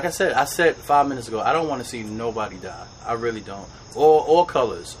don't. Like I said 5 minutes ago, I don't want to see nobody die. I really don't. All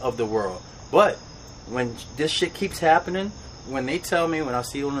colors of the world. But when this shit keeps happening, when they tell me, when I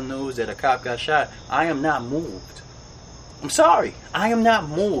see on the news that a cop got shot, I am not moved. I'm sorry. I am not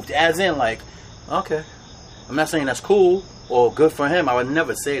moved. As in, like, okay. I'm not saying that's cool or good for him. I would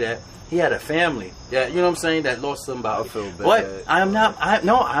never say that. He had a family. Yeah, you know what I'm saying? That lost somebody. I feel bad. But I'm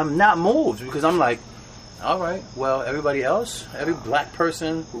not moved, because I'm like, all right, well, everybody else, every black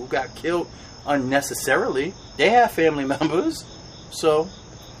person who got killed unnecessarily, they have family members. So,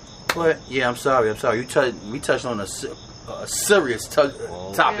 but yeah, I'm sorry. We touched on a serious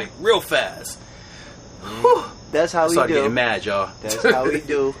topic real fast. That's how we do. Started getting mad, y'all. That's how we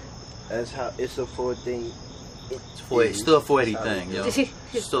do. That's how it's a 4 thing. It's still a 480 thing, yo.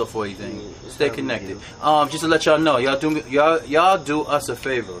 It's still a 480 thing. Stay connected. Just to let y'all know, y'all do us a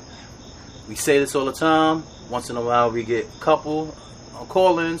favor. We say this all the time. Once in a while, we get a couple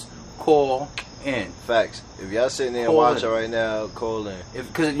call-ins. Call in. Facts. If y'all sitting there watching right now, call in.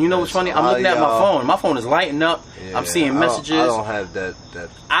 Because you know what's funny? I'm looking at my phone. My phone is lighting up. Yeah, I'm seeing messages. I don't have that.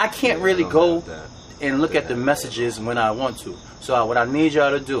 I can't really go and look at the messages when I want to. So what I need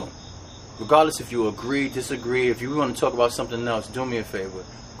y'all to do, regardless if you agree, disagree, if you want to talk about something else, do me a favor.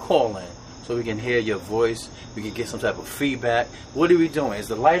 Call in so we can hear your voice. We can get some type of feedback. What are we doing? Is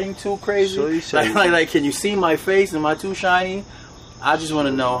the lighting too crazy? So like, can you see my face? Am I too shiny? I just want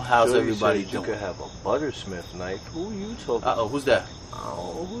to know how's everybody doing. You could have a buttersmith knife. Who are you talking? Who's that?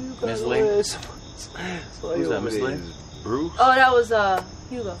 Oh, who you got? Miss Lee. Who's that, Miss Lee? Bruce. Oh, that was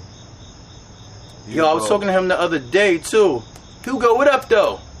Hugo. Yo, I was talking to him the other day too. Hugo, what up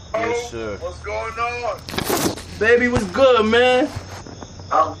though? Yes, sir. What's going on? Baby, what's good, man?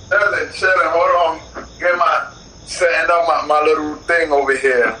 I'm chilling. Hold on. Setting up my little thing over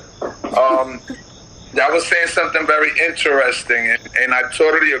here. Y'all was saying something very interesting, and I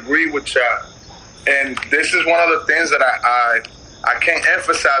totally agree with y'all. And this is one of the things that I can't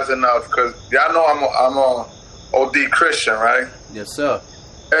emphasize enough, because y'all know I'm a OD Christian, right? Yes, sir.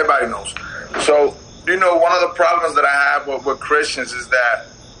 Everybody knows. So, you know, one of the problems that I have with Christians is that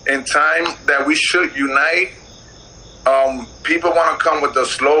in time that we should unite, people want to come with the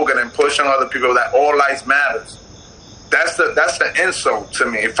slogan and push on other people that all lives matters. That's the insult to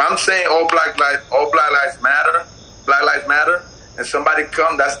me. If I'm saying all black lives matter, and somebody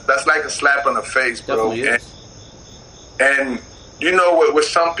come, that's like a slap in the face, bro. And you know, with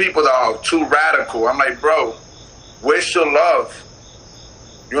some people that are too radical, I'm like, bro, where's your love?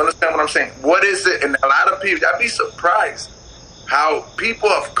 You understand what I'm saying? What is it? And a lot of people, I'd be surprised how people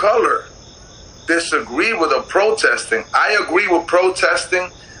of color disagree with the protesting. I agree with protesting,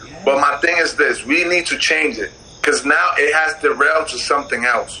 but my thing is this: we need to change it, because now it has derailed to something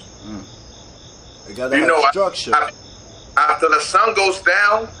else. We gotta have structure. After the sun goes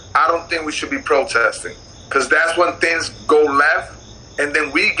down, I don't think we should be protesting, because that's when things go left, and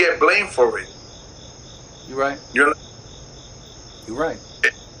then we get blamed for it. You're right. You're right.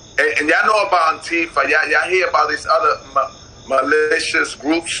 And y'all know about Antifa. Y'all hear about these other malicious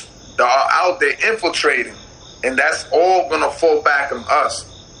groups that are out there infiltrating, and that's all gonna fall back on us.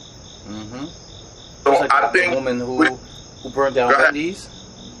 Mm-hmm. So like I think the woman who burned down Wendy's.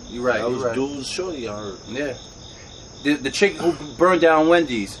 You're right. That was right. dude shorty, I heard. Yeah. The chick who burned down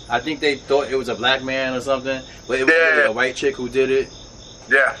Wendy's, I think they thought it was a black man or something, but it was really a white chick who did it.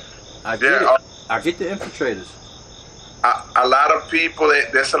 Yeah. I get it. I get the infiltrators. A lot of people,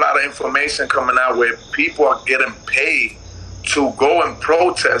 there's a lot of information coming out where people are getting paid to go and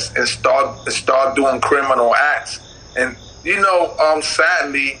protest and start doing criminal acts. And you know,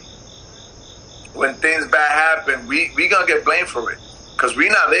 sadly, when things bad happen, we gonna get blamed for it, because we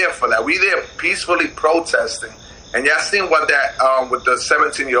not there for that. We there peacefully protesting, and y'all seen what that with the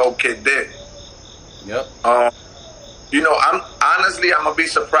 17-year-old kid did. Yep. You know, I'm gonna be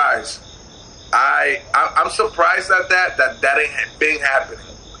surprised. I'm surprised at that ain't been happening.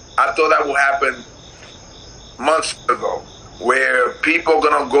 I thought that would happen months ago, where people are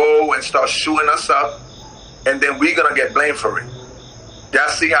gonna go and start shooting us up, and then we're gonna get blamed for it. Y'all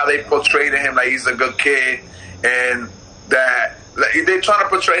see how they portrayed him like he's a good kid, and that like, they're trying to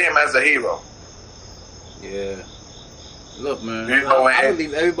portray him as a hero. Yeah. Look, man, you know, I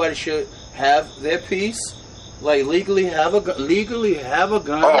believe everybody should have their peace. Like legally have a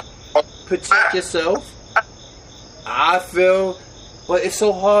gun. Protect yourself. I feel, but it's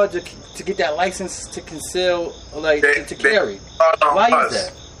so hard to get that license to conceal, like to carry. Why is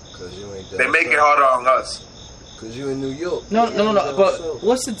that? Because you ain't. They make it harder on us. Because you in New York. No. But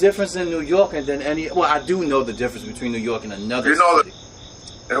what's the difference in New York and then any? Well, I do know the difference between New York and another city.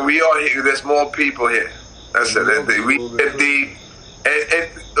 And we are here. There's more people here. That's it. And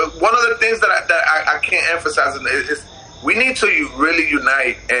one of the things that I can't emphasize is we need to really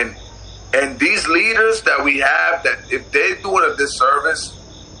unite, and these leaders that we have, that if they're doing a disservice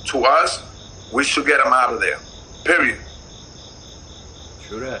to us, we should get them out of there. Period.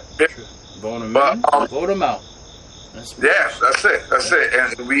 True that. Period. Vote them in. Vote them out. That's it.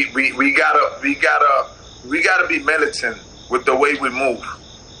 And we gotta be militant with the way we move.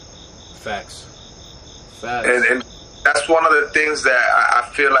 Facts. And that's one of the things that I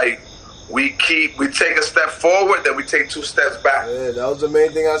feel like we take a step forward, then we take 2 steps back. Yeah, that was the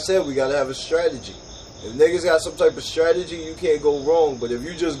main thing I said. We gotta have a strategy. If niggas got some type of strategy, you can't go wrong. But if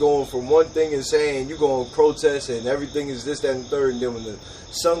you just going from one thing and saying you going to protest and everything is this, that, and third, and then when the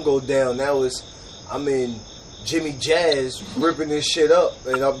sun go down, now it's, Jimmy Jazz ripping this shit up,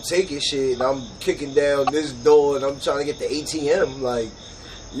 and I'm taking shit, and I'm kicking down this door, and I'm trying to get the ATM, like,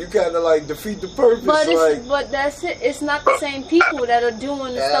 you kind of like defeat the purpose. But that's it. It's not the same people that are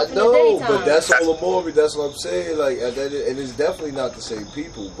doing the stuff in the daytime. But that's all the more. That's what I'm saying. Like, and it's definitely not the same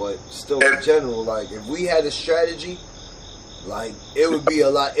people. But still, in general, like, if we had a strategy, like, it would be a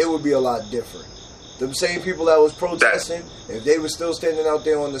lot. It would be a lot different. Them same people that was protesting, if they were still standing out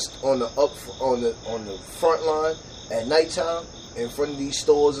there on the front line at nighttime in front of these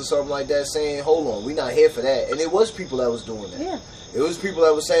stores or something like that, saying, "Hold on, we not here for that." And it was people that was doing that. Yeah. It was people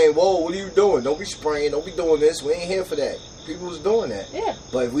that were saying, "Whoa, what are you doing? Don't be spraying. Don't be doing this. We ain't here for that." People was doing that. Yeah.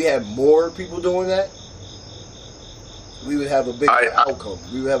 But if we had more people doing that, we would have a bigger outcome.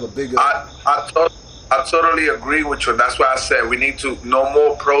 We would have a bigger. I I totally agree with you. That's why I said we need to no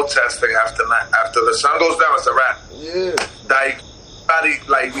more protesting after the sun goes down. It's a wrap. Yeah.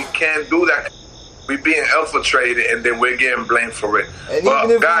 Like we can't do that. We being infiltrated, and then we're getting blamed for it. And but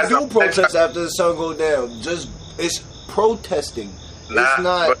even if guys, we do protest after the sun go down, it's protesting. It's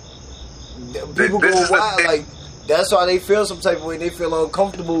not. People go wild. Like that's why they feel some type of way. They feel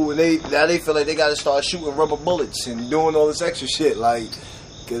uncomfortable when they feel like they got to start shooting rubber bullets and doing all this extra shit. Like,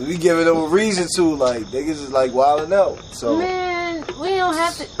 cause we giving them a reason to. Like niggas is like wilding out. So man, we don't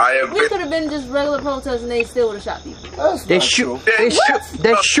have to. I agree. We could have been just regular protests and they still would have shot people. They're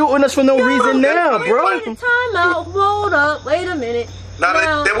shooting us for no reason now, bro. Time out. Hold up. Wait a minute.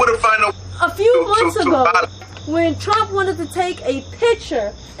 Now they would have found a few months ago when Trump wanted to take a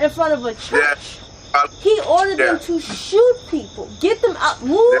picture in front of a church. He ordered them to shoot people, get them out,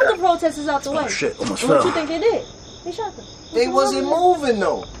 move the protesters out the way. Shit, almost What fell. you think they did? They shot them. they wasn't moving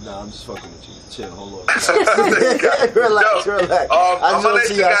though. Nah, I'm just fucking with you. Chill, hold on. Relax. I just want to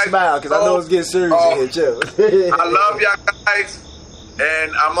see y'all smile because I know it's getting serious in here. Chill. I love y'all guys.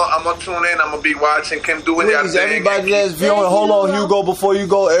 And I'm gonna tune in. I'm gonna be watching. Kim do what y'all Please, thing. everybody that's viewing, hold on, Hugo. Before you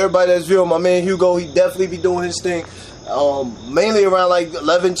go, everybody that's viewing, my man Hugo, he definitely be doing his thing. Mainly around like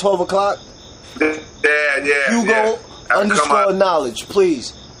 11, 12 o'clock. Yeah. Hugo _ knowledge,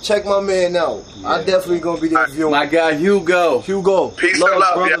 please check my man out. I definitely gonna be there viewing. My guy Hugo. Peace and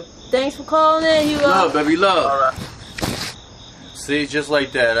love, brother. Thanks for calling in, Hugo. Love, baby, love. All right. See, just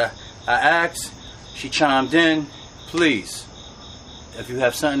like that. I asked, she chimed in. Please, if you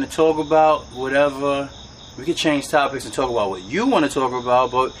have something to talk about, whatever, we can change topics and talk about what you want to talk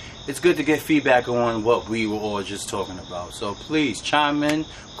about, but it's good to get feedback on what we were all just talking about. So please, chime in,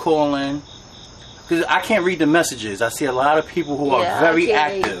 call in. Because I can't read the messages. I see a lot of people who are very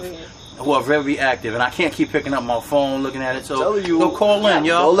active. And I can't keep picking up my phone, looking at it. So don't call in,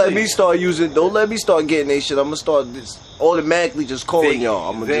 y'all. Don't let me start getting they shit. I'm gonna start automatically just calling y'all.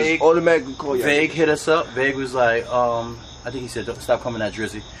 I'm gonna just automatically call y'all. Vague hit us up. Vague was like, I think he said, stop coming at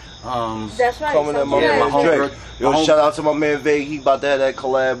Drizzy. That's right. Coming at my man Drake. Yo, shout out to my man Vague. He about to have that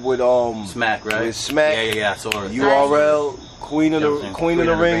collab with Smack, right? With Smack. Yeah, I saw it. URL. Queen of the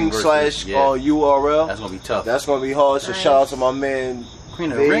Ring / URL. That's gonna be tough. That's gonna be hard. So shout out to my man.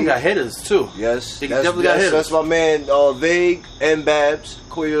 Queen of the Ring got hitters too. Yes, definitely got hitters. That's my man Vague and Babs,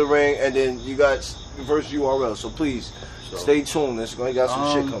 Queen of the Ring, and then you got verse URL. So please stay tuned. It's gonna got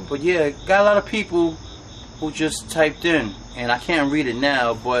some shit coming. But yeah, got a lot of people who just typed in, and I can't read it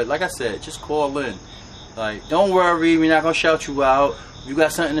now. But like I said, just call in. Like, don't worry, we're not gonna shout you out. If you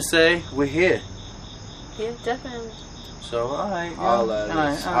got something to say, we're here. Yeah, definitely. So, alright. Holla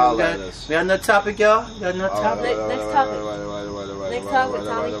at us. We got another topic, y'all? We got another topic? Next topic,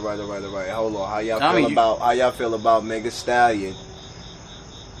 Tommy. Right. Hold on. How y'all feel about Megan Stallion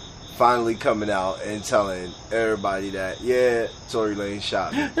finally coming out and telling everybody that, Tory Lanez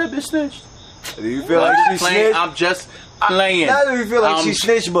shot me? That bitch snitched. Do you feel like she snitched? I'm just playing. Not that we feel like she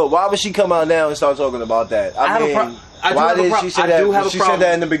snitched, but why would she come out now and start talking about that? Why did she say that? She said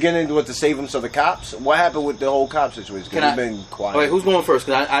that in the beginning to save him to the cops. What happened with the whole cop situation? Because he's been quiet. Wait, who's going first?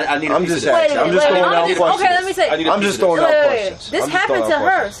 Because I need. I'm just asking. I'm just throwing out questions. Okay, let me say. I'm just throwing out questions. This happened to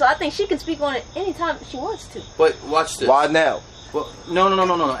her, so I think she can speak on it anytime she wants to. But watch this. Why now? Well,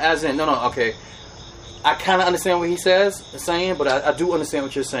 no. As in, no. Okay, I kind of understand what he's saying, but I do understand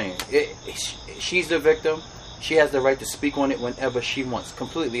what you're saying. She's the victim. She has the right to speak on it whenever she wants.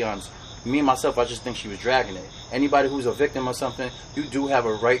 Completely honest. Me, myself, I just think she was dragging it. Anybody who's a victim of something, you do have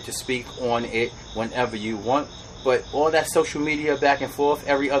a right to speak on it whenever you want. But all that social media back and forth,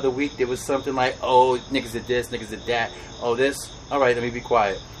 every other week, there was something like, oh, niggas did this, niggas did that. Oh, this. All right, let me be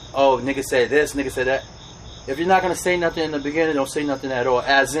quiet. Oh, niggas said this, niggas said that. If you're not going to say nothing in the beginning, don't say nothing at all.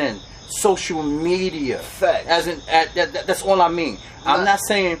 As in, social media. Fact. As in, that's all I mean. I'm not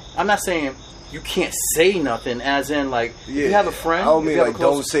saying you can't say nothing, as in, like, you have a friend. I don't mean, like,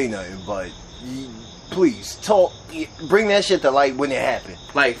 don't say nothing, but please, talk. Bring that shit to light when it happened.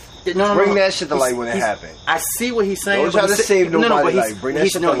 Like, bring that shit to light when it happened. I see what he's saying. Don't try to save nobody. But bring that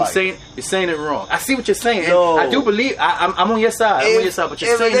shit to light. You're saying it wrong. I see what you're saying. No. And I do believe, I'm on your side. I'm on your side, but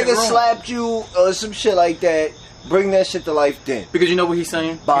you're saying it wrong. If a nigga slapped you or some shit like that, bring that shit to life then. Because you know what he's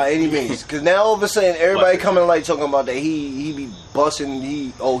saying? By any means. Because now all of a sudden, everybody coming to light talking about that he be busting,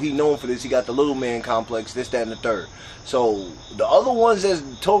 he known for this, he got the little man complex, this, that, and the third. So, the other ones that's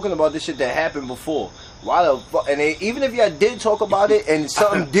talking about this shit that happened before, why the fuck, and even if y'all did talk about it, and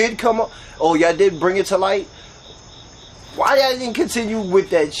something did come up, or y'all did bring it to light, why y'all didn't continue with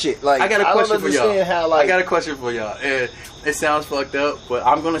that shit? Like, I got a question for y'all. I got a question for y'all. And it sounds fucked up, but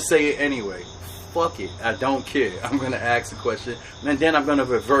I'm going to say it anyway. Fuck it. I don't care. I'm going to ask a question, and then I'm going to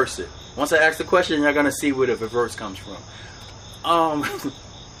reverse it. Once I ask the question, you're gonna see where the reverse comes from.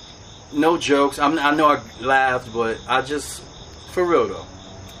 No jokes. I know I laughed, but I just, for real though,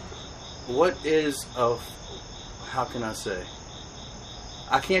 what is how can I say?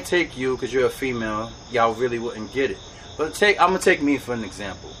 I can't take you because you're a female. Y'all really wouldn't get it. But I'm gonna take me for an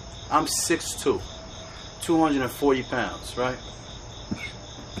example. I'm 6'2", 240 pounds, right?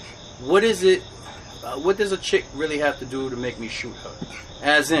 What is it? What does a chick really have to do to make me shoot her?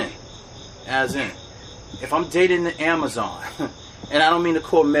 As in, if I'm dating the Amazon, and I don't mean to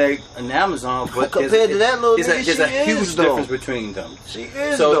call Meg an Amazon, but compared to that little nigga, there's a huge though. difference between them. She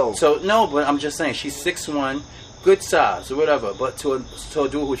is though. So no, but I'm just saying she's 6'1", good size or whatever. But to a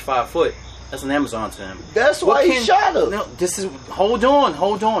dude who's 5 foot, that's an Amazon to him. That's why he shot her. No, this is hold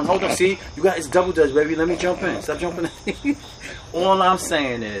on. See, you got his double dutch, baby. Let me jump in. Stop jumping in. All I'm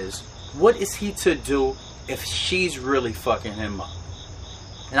saying is, what is he to do if she's really fucking him up?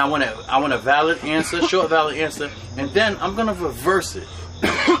 And I want a valid answer, short valid answer, and then I'm gonna reverse it.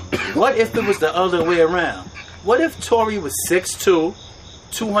 What if it was the other way around? What if Tory was 6'2",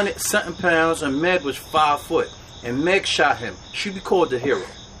 200-something pounds, and Meg was 5 foot, and Meg shot him? She'd be called the hero.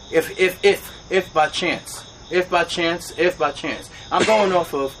 If by chance. I'm going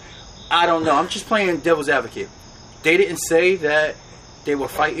off of, I don't know. I'm just playing devil's advocate. They didn't say that they were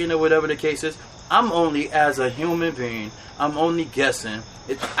fighting or whatever the case is. I'm only, as a human being, I'm only guessing.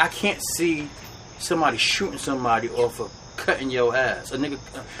 I can't see somebody shooting somebody off of cutting your ass. A nigga,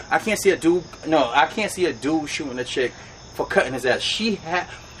 I can't see a dude. No, I can't see a dude shooting a chick for cutting his ass. She had,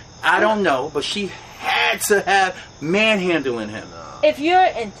 I don't know, but she had to have manhandling him. If you're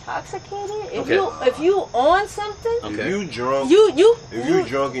intoxicated, if you on something, if you drunk, if you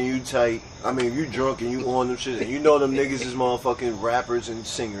drunk and you tight, I mean, if you drunk and you on them shit, and you know them niggas is motherfucking rappers and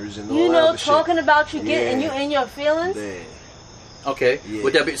singers and all that other talking shit. about you getting and you in your feelings. Yeah. Okay,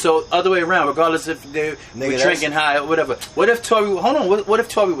 would that be so? Other way around, regardless if they were drinking high or whatever. What if Tory? Hold on. What if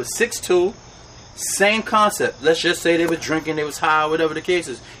Tory was 6'2"? Same concept. Let's just say they were drinking, they was high, whatever the case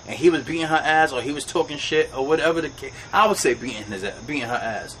is, and he was beating her ass, or he was talking shit, or whatever the case. I would say beating her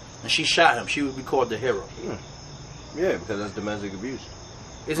ass, and she shot him. She would be called the hero. Yeah, because that's domestic abuse.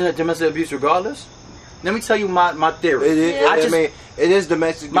 Isn't it domestic abuse regardless? Let me tell you my theory. It is. I mean, it is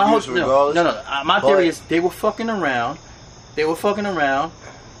domestic abuse regardless. No. My theory is they were fucking around.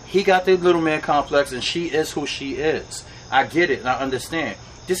 He got the little man complex, and she is who she is. I get it, and I understand.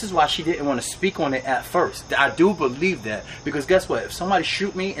 This is why she didn't want to speak on it at first. I do believe that. Because guess what? If somebody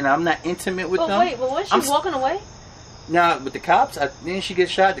shoot me and I'm not intimate with them... But was she walking away? Now, with the cops, then she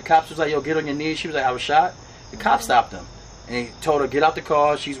gets shot. The cops was like, yo, get on your knees. She was like, I was shot. The cops stopped them. And he told her, get out the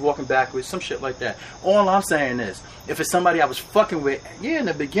car. She's walking backwards. Some shit like that. All I'm saying is, if it's somebody I was fucking with, in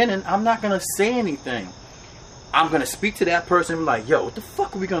the beginning, I'm not going to say anything. I'm going to speak to that person like, yo, what the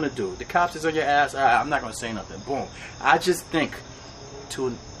fuck are we going to do? The cops is on your ass. All right, I'm not going to say nothing. Boom. I just think...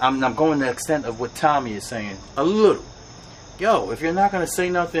 I'm going to the extent of what Tommy is saying a little. Yo, if you're not gonna say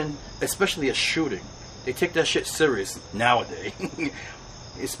nothing, especially a shooting, they take that shit serious nowadays.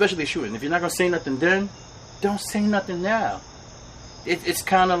 Especially a shooting. If you're not gonna say nothing then, don't say nothing now. It's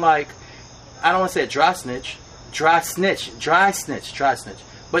kind of like, I don't want to say a dry snitch,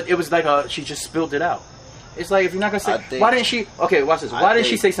 but it was like she just spilled it out. It's like if you're not gonna say, why didn't she? Okay, watch this. Why didn't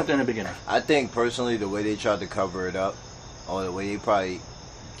she say something in the beginning? I think personally, the way they tried to cover it up. Or the way they probably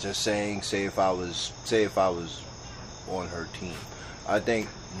just say if I was on her team. I think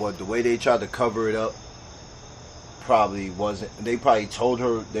the way they tried to cover it up probably wasn't. They probably told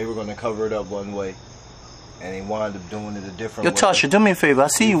her they were going to cover it up one way, and they wound up doing it a different way. Yo, Tasha, do me a favor. I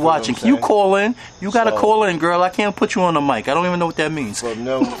see you watching. Can you call in? You got to call in, girl. I can't put you on the mic. I don't even know what that means. From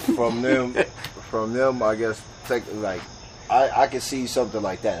them, I guess. Like, I could see something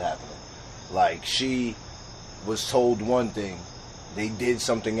like that happening. Like she was told one thing, they did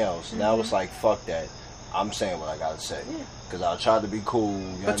something else. Now it's like, fuck that. I'm saying what I gotta say. Because I tried to be cool.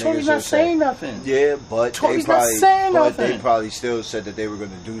 But Tory's not saying nothing. Yeah, but Tory's not saying nothing. They probably still said that they were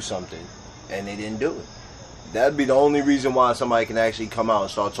going to do something, and they didn't do it. That'd be the only reason why somebody can actually come out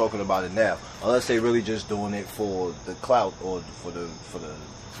and start talking about it now. Unless they really just doing it for the clout or for the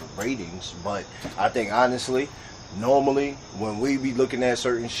ratings. But I think, honestly, normally, when we be looking at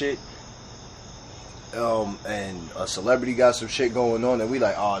certain shit, and a celebrity got some shit going on, and we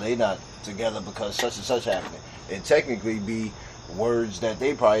like, oh, they not together because such and such happening. It technically be words that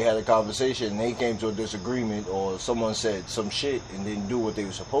they probably had a conversation and they came to a disagreement, or someone said some shit and didn't do what they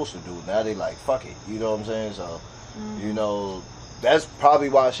were supposed to do. Now they like, fuck it. You know what I'm saying? So, you know, that's probably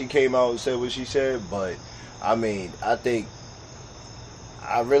why she came out and said what she said. But I mean, I think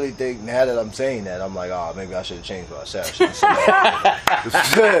I really think now that I'm saying that, I'm like, oh, maybe I should have changed what I said. I shouldn't say that.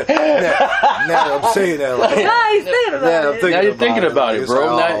 now that I'm saying that, like, He's thinking about it. Now you're thinking about it, It's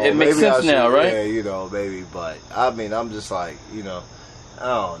bro. like, Now oh, it makes maybe I sense now, should- right? Yeah, you know, maybe. But I mean, I'm just like, you know, I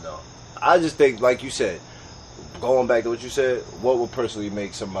don't know. I just think, like you said, going back to what you said, what would personally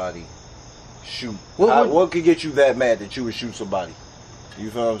make somebody shoot? What could get you that mad that you would shoot somebody? You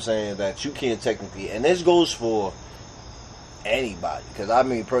feel what I'm saying? That you can't technically, and this goes for anybody. Because I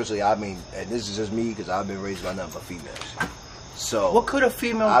mean, personally, and this is just me because I've been raised by nothing but females. So What could a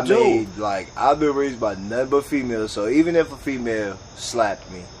female do? I've been raised by nothing but females. So even if a female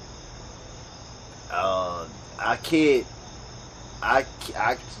slapped me, I can't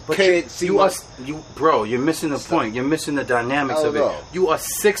see bro, you're missing the point. You're missing the dynamics of it. know. You are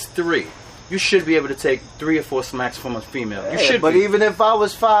 6'3". You should be able to take 3 or 4 smacks from a female. You should. But even if I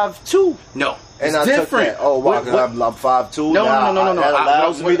was 5'2", no, and it's I different. took that, oh, wow, because I'm 5'2". No. That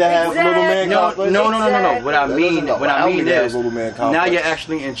allows me to have little man complex. No. What I That mean doesn't allow me is, to have little man complex. now you're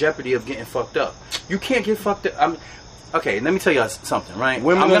actually in jeopardy of getting fucked up. You can't get fucked up. Okay, let me tell you something, right?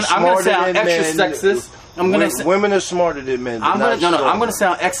 Women I'm gonna sound extra sexist. Women are smarter than men. I'm gonna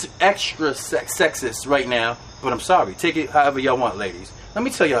sound extra sexist right now, but I'm sorry. Take it however y'all want, ladies. Let me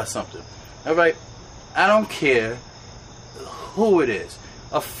tell y'all something. All right, I don't care who it is.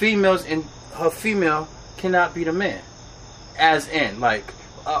 Her female cannot be the man. As in, like,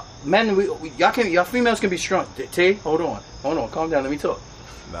 men, y'all females can be strong. T, hold on, calm down. Let me talk.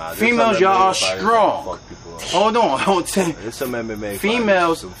 Females, y'all are strong. Hold on. It's some MMA.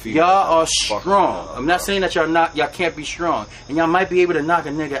 Females, y'all are strong. I'm not saying that y'all can't be strong, and y'all might be able to knock a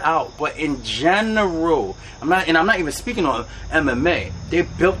nigga out. But in general, I'm not even speaking on MMA. They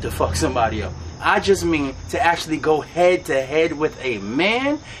built to fuck somebody up. I just mean to actually go head to head with a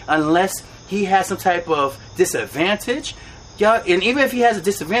man, unless he has some type of disadvantage. Yeah, and even if he has a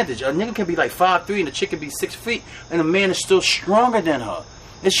disadvantage, a nigga can be like 5'3" and the chick can be 6 feet, and the man is still stronger than her.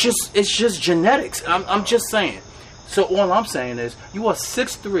 It's just genetics. I'm just saying. So all I'm saying is, you are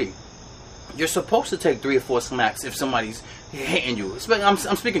 6'3". You're supposed to take 3 or 4 smacks if somebody's hitting you. I'm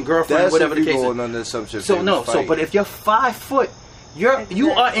speaking girlfriend, That's whatever if the you case going is. on this subject. But if you're 5 foot, you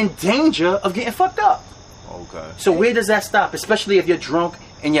are in danger of getting fucked up. Okay. So where does that stop? Especially if you're drunk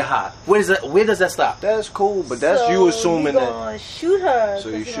and you're high. Where does that stop? That's cool, but that's you assuming that. Shoot her. So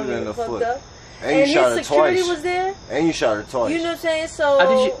you shoot her in the foot. Up. And you shot her his security twice. was there. And you shot her twice. You know what I'm saying? So I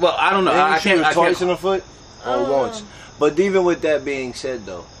don't know. I shoot her can't. twice in the foot or once. But even with that being said,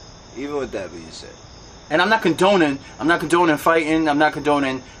 And I'm not condoning fighting. I'm not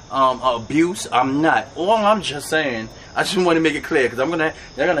condoning abuse. I'm not. All I'm just saying, I just want to make it clear because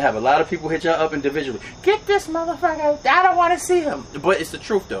they're gonna have a lot of people hit y'all up individually. Get this motherfucker. I don't want to see him. But it's the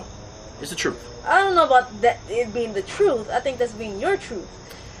truth, though. It's the truth. I don't know about that. It being the truth. I think that's being your truth.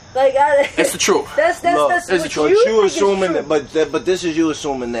 Like it's the truth. That's it's the what truth. you assuming that, but this is you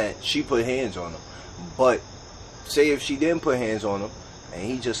assuming that she put hands on him. But say if she didn't put hands on him, and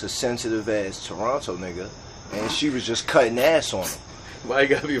he just a sensitive ass Toronto nigga, and she was just cutting ass on him. Why you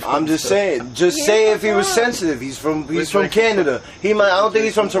gotta be? I'm just saying. Just say if he was sensitive. He's from Canada. I don't think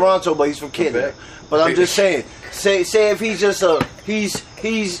he's from Toronto, but he's from Canada. But I'm just saying. Say if he's just he's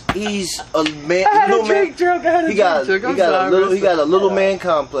a man. Little man. He got a little man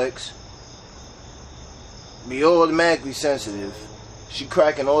complex. Be automatically sensitive. She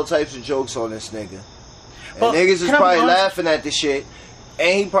cracking all types of jokes on this nigga. And niggas is probably laughing at the shit.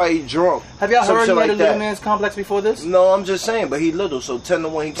 And he probably drunk. Have y'all heard he had a little that. man's complex before this? No, I'm just saying, but he little, so 10 to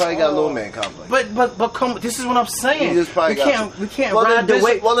 1, he probably got a little man complex. But come, this is what I'm saying. He just probably we can't ride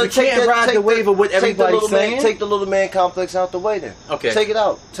the wave of what everybody's saying. Take the little man complex out the way then. Okay. Take it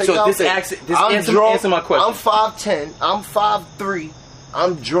out. Answer my question. I'm 5'10", I'm 5'3",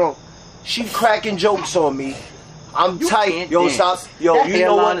 I'm drunk. She cracking jokes on me. I'm tight. Yo, stop. Yo, you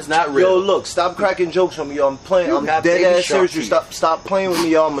know what? Is not real. Yo, look, stop cracking jokes on me, yo. I'm playing. I'm dead ass serious. Stop playing with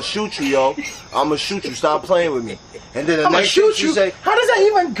me, yo. I'ma shoot you, yo. I'ma shoot you. Stop playing with me. And then the next thing she say, how does that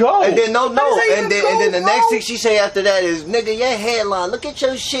even go? And then and then the next thing she say after that is, nigga, your headline. Look at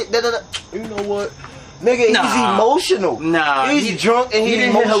your shit. Da, da, da. You know what? Nigga, he's emotional. He's drunk and he's didn't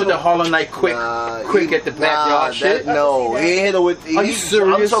emotional. Hit her with the Harlem Night quick at the backyard shit. No, he hit her with. Are you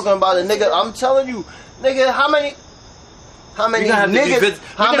serious? I'm talking about a nigga. I'm telling you. Nigga, how many niggas?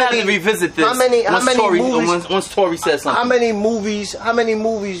 We're gonna have to revisit this. Once Tory says something. How many movies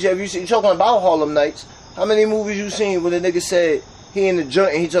have you seen? Talking about Harlem Nights. How many movies you seen where the nigga said he in the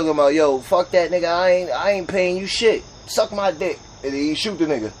joint and he talking about, yo, fuck that nigga, I ain't paying you shit. Suck my dick. And he shoot the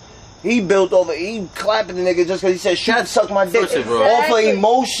nigga. He built over. He clapping the nigga just because he said, "Shoot, suck my dick." Exactly. Off of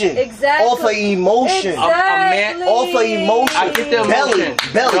emotion. Exactly. Off of emotion. Exactly. Off of emotion. I get the emotion.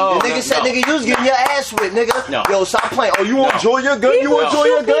 Belly. No, The nigga said, "Nigga, you was getting your ass whipped, nigga." No. Yo, stop playing. Oh, you want to enjoy your gun? People You enjoy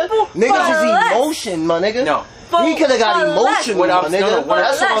your gun? shoot people Niggas for is less. emotion, my nigga. No. He could have got For less. emotional, my nigga.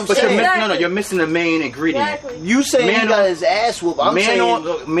 That's what I'm But saying. Exactly. You're missing the main ingredient. Exactly. You saying he Man got on- his ass whooped? I'm Man saying,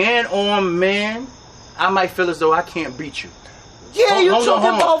 on man, I might feel as though I can't beat you. yeah, you Hold on, talking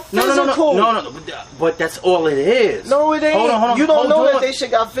hold on. about physical? No, but that's all it is. No, it ain't. Hold on. You don't Hold know on. that they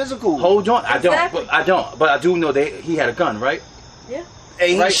shit got physical. Hold on, Exactly. I don't, but I do know he had a gun, right? Yeah. And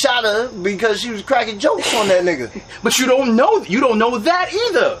he Right. shot her because she was cracking jokes on that nigga. But you don't know that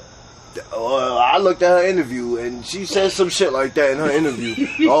either. I looked at her interview and she said some shit like that in her interview.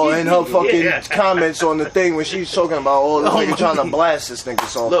 In her fucking Yeah. comments on the thing when she was talking about this Oh nigga my trying to God. blast this nigga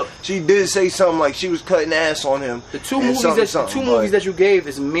song. Look. She did say something like she was cutting ass on him. The two and movies something, movies but- that you gave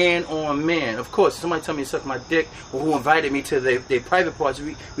is man on man. Of course, somebody tell me to suck my dick or who invited me to their private parts.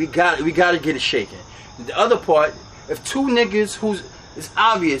 We got to get it shaken. The other part, if two niggas who's it's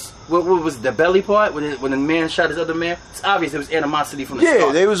obvious. What was the belly part when the man shot his other man? It's obvious there was animosity from the start.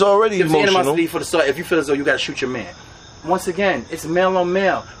 Yeah, they was already There was emotional. animosity for the start. If you feel as though you got to shoot your man, once again, it's male on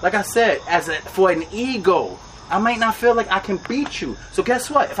male. Like I said, for an ego, I might not feel like I can beat you. So guess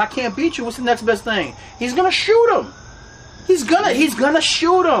what? If I can't beat you, what's the next best thing? He's gonna shoot him. He's gonna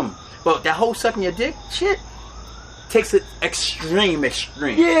shoot him. But that whole sucking your dick shit takes it extreme.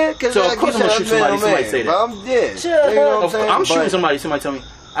 Yeah, because So of course I'm gonna shoot somebody. Somebody say that. I'm dead. Sure. You know what I'm saying? I'm shooting But, somebody. Somebody tell me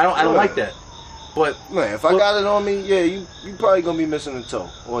I don't like that. But Man, if I got it on me, yeah, you probably gonna be missing a toe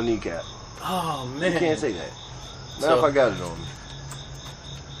or a kneecap. oh man, You can't say that. Now So- if I got it on me,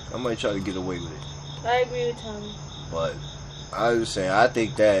 I might try to get away with it. I agree with Tommy. But I was saying, I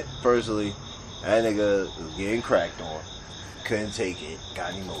think that personally, that nigga was getting cracked on, couldn't take it,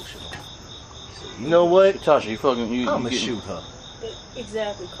 got emotional. So, you know what? Tasha, you fucking you. I'ma you shoot her.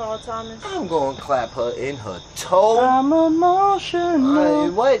 Exactly. Carl Thomas. I'm gonna clap her in her toe. I'm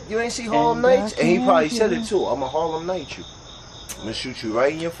emotional. What? You ain't see Harlem And I Nights? And he can't probably said get it too. I'ma Harlem Night you. I'm gonna shoot you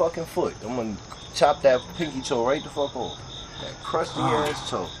right in your fucking foot. I'm gonna chop that pinky toe right the fuck off. That crusty ass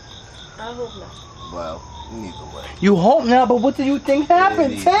toe. I hope not. Well, neither way. You hope now, but what do you think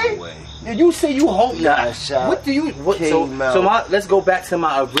happened, Neither Tay? way. You say you hope I not. shot What do you? What? came out. So let's go back to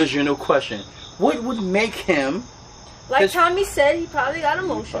my original question. What would make him? Like His- Tommy said, he probably got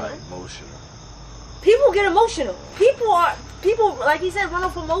emotional. Probably emotional. People get emotional. People like he said, run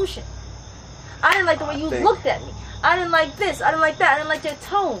off emotion. I didn't like the way you think- looked at me. I didn't like this. I didn't like that. I didn't like your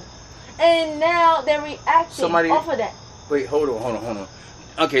tone. And now they're reacting Somebody- off of that. Wait, hold on.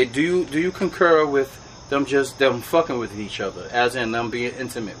 Okay, do you concur with them fucking with each other, as in them being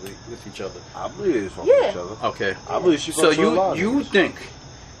intimate with each other? I believe it's from Yeah. each other. Okay. I believe she So fucks with a lot of you niggas. think,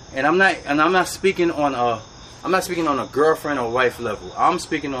 and I'm not speaking on a girlfriend or wife level. I'm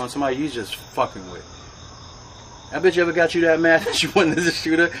speaking on somebody you just fucking with. I bet you ever got you that mad that you wanted to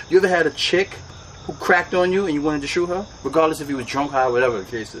shoot her. You ever had a chick who cracked on you and you wanted to shoot her, regardless if you was drunk, high, whatever the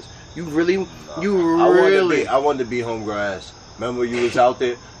case is. You really. I wanted to be homegrass. Remember you was out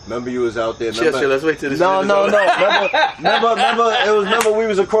there. Chill, let's wait till this. No. minute is over. Remember we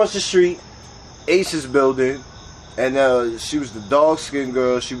was across the street, Ace's building, and she was the dark skinned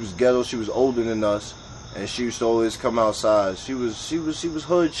girl. She was ghetto. She was older than us, and she used to always come outside. She was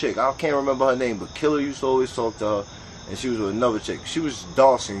hood chick. I can't remember her name, but Killer used to always talk to her, and she was with another chick. She was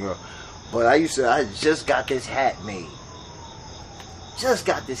dark skinned girl, but I just got this hat made.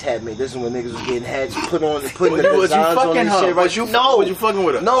 This is when niggas was getting hats put on and putting the Was you designs on fucking this her? shit. Right? Was you fucking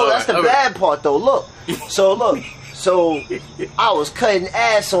with her? No, All that's right, the all right. bad part though. Look, so I was cutting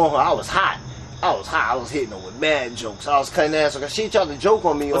ass on her. I was hot. I was hitting her with mad jokes. I was cutting ass on her. She tried to joke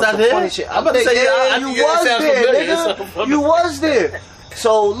on me Was on I some there? funny shit. I'm about to say, I you think that was sounds there, familiar. It sounds nigga. familiar. You was there.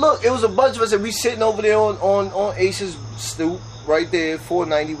 So look, it was a bunch of us, and we sitting over there on Ace's stoop right there,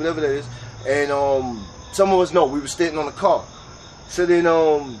 490, whatever that is, and some of us know we were sitting on the car. So then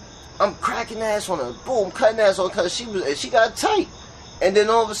I'm cracking ass on her, boom, cutting ass on her, cause she got tight. And then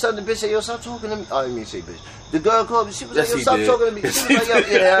all of a sudden the bitch said, yo, stop talking to me. I didn't mean to say bitch. The girl called me, she was Yes, like, yo, he stop did. talking to me. She was like,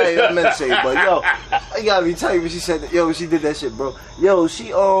 yo, yeah, I meant to say it, but yo, I gotta be tight when she said that, yo, she did that shit, bro. Yo, she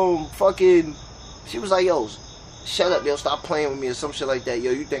she was like, yo, shut up, yo, stop playing with me or some shit like that.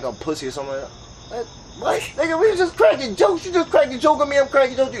 Yo, you think I'm pussy or something like that? What? Nigga, we was just cracking jokes. You just cracking joke on me, I'm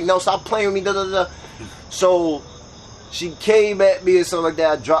cracking jokes. No, stop playing with me, da da da. So she came at me and something like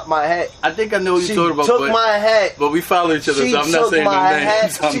that. I dropped my hat. I think I know what She you're talking about. took my hat. But we follow each other, She so I'm not took saying no my names.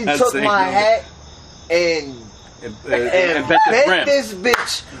 hat. I'm She not took saying my no hat and names. And bent the brim. this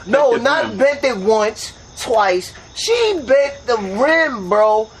bitch. No, Bent the not brim. bent it once. twice. She bit the rim,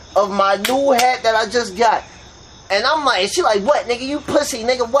 bro, of my new hat that I just got. And I'm like, she like, what, nigga? You pussy,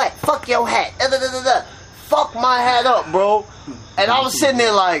 nigga, what? Fuck your hat. Da, da, da, da, da. Fuck my hat up, bro. And I was sitting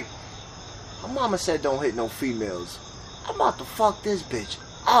there like, my mama said don't hit no females. I'm about to fuck this bitch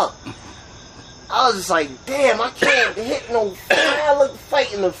up. I was just like, damn, I can't hit no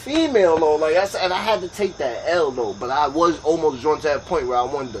fighting a female though. Like I said, and I had to take that L though. But I was almost drawn to that point where I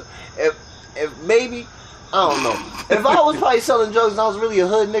wonder if maybe, I don't know, if I was probably selling drugs and I was really a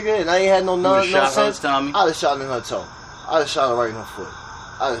hood nigga and I ain't had no sense, I'd have shot in her toe. I'd have shot her right in her foot.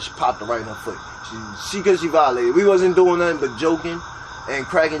 I'd have popped her right in her foot. She cause she violated. We wasn't doing nothing but joking and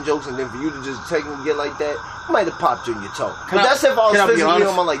cracking jokes, and then for you to just take and get like that, I might have popped you in your toe. But that's if I was physically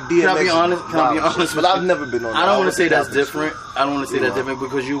on my like DMX. Can I be honest? Can I be honest? But I've never been on. I don't want to say that's different. I don't want to say that's different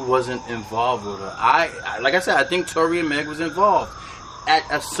because you wasn't involved with her. I like I said, I think Tory and Meg was involved. At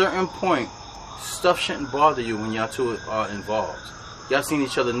a certain point, stuff shouldn't bother you when y'all two are involved. Y'all seen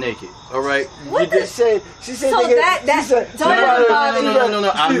each other naked, all right? What did she say? She said, so nigga, that she said,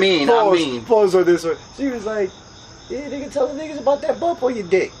 no. I mean. Pause on this one. She was like, yeah, nigga, tell the niggas about that bump on your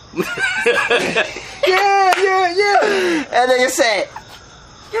dick. yeah. And nigga said,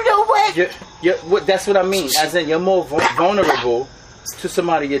 you know what? What? That's what I mean. As in, you're more vulnerable to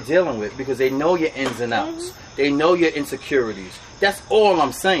somebody you're dealing with because they know your ins and outs. They know your insecurities. That's all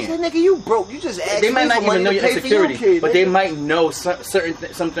I'm saying. Say, nigga, you broke. You just asked They might me not for money even know to your pay for your insecurities, kid, but nigga. they might know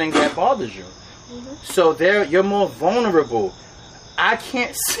some things that bothers you. So you're more vulnerable. I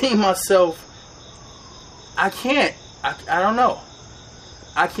can't see myself. I don't know.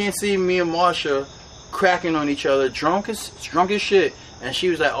 I can't see me and Marsha cracking on each other, drunk as shit. And she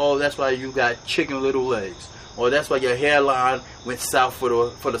was like, "Oh, that's why you got chicken little legs, or that's why your hairline went south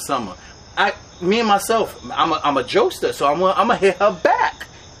for the summer." Me and myself, I'm a jokester, so I'm gonna hit her back.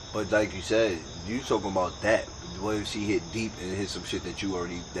 But like you said, you talking about that. What if she hit deep and hit some shit that you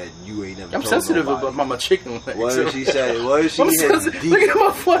ain't never I'm told sensitive nobody? about my chicken legs. What if she said? What if she hit deep? Look at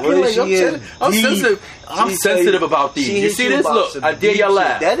my fucking legs. I'm sensitive. I'm sensitive about these. You see this? Look, I dare y'all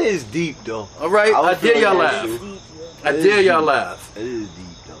laugh. That is deep though. All right, I dare y'all laugh. I dare y'all laugh. It is deep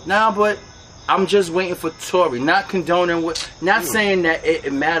though. Nah, but I'm just waiting for Tory. Not condoning not saying that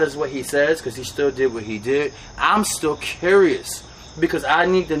it matters what he says because he still did what he did. I'm still curious because I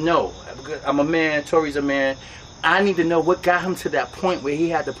need to know. I'm a man. Tory's a man. I need to know what got him to that point where he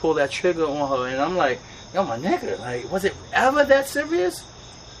had to pull that trigger on her. And I'm like, yo, my nigga, like, was it ever that serious?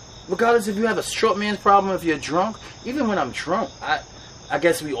 Regardless if you have a short man's problem, if you're drunk, even when I'm drunk, I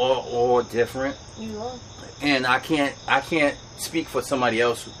guess we all different. You are. And I can't speak for somebody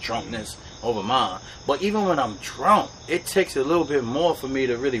else's drunkenness over mine. But even when I'm drunk, it takes a little bit more for me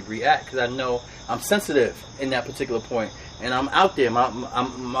to really react because I know I'm sensitive in that particular point, and I'm out there.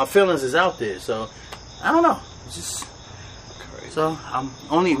 My feelings is out there. So I don't know. It's just crazy. So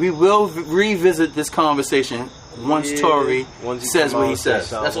we will revisit this conversation once Tory says what he says.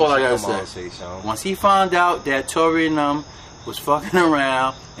 That's all I gotta say. Once he found out that Tory and them was fucking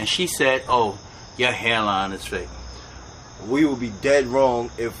around, and she said, "Oh, your hairline is fake." We would be dead wrong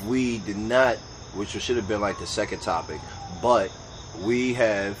if we did not, which should have been like the second topic, but we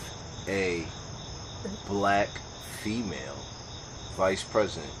have a black female vice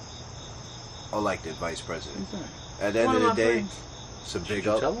president, elected vice president. At the end of the day, it's a big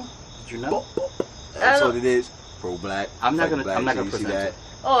up. Did you know? That's what it is. Pro-black. I'm not gonna present it.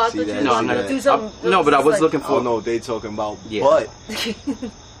 Oh, I thought you No, I'm not do gonna. something. No, but I was looking I for. don't know what they talking about, Yeah. but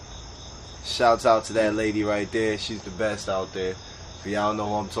shouts out to that lady right there. She's the best out there. If y'all know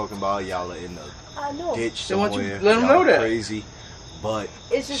who I'm talking about, y'all are in the I know. ditch Then why don't somewhere. you let 'em Y'all know that? Crazy, but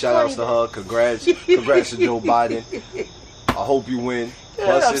It's just shout outs funny to her. Congrats to Joe Biden. I hope you win.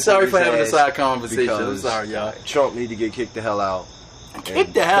 Bust I'm his sorry for having a ass side conversation. I'm because sorry, y'all. Trump need to get kicked the hell out.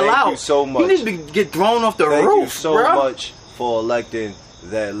 Kick the hell thank out. you so much. He needs to get thrown off the Thank roof, you so bro. much for electing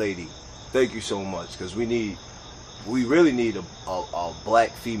that lady. Thank you so much because we really need a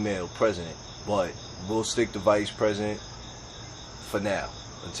black female president, but we'll stick to vice president for now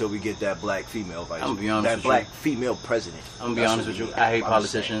until we get that black female vice. I'm gonna be honest that with black you. female president. I'm gonna be That's honest what with we you. need. I hate I'm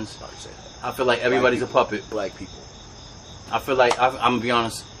politicians. saying. I feel like everybody's a puppet. Black people. I feel like I'm gonna be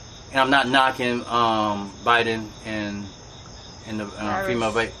honest, and I'm not knocking Biden and the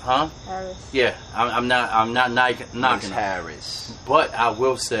female vice, huh? Harris. Yeah, I'm not knocking Miss them. Harris. But I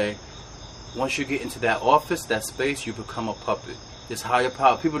will say, once you get into that office, that space, you become a puppet. There's higher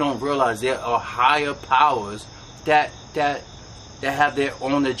power. People don't realize there are higher powers that have their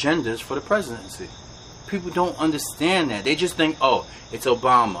own agendas for the presidency. People don't understand that. They just think, oh, it's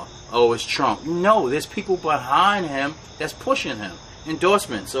Obama. Oh, it's Trump. No, there's people behind him that's pushing him.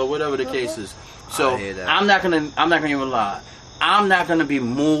 Endorsements or whatever the case is. So I hear that. I'm not gonna even lie. I'm not gonna be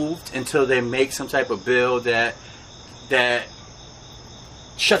moved until they make some type of bill that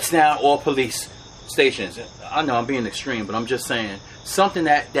shuts down all police stations. I know I'm being extreme, but I'm just saying something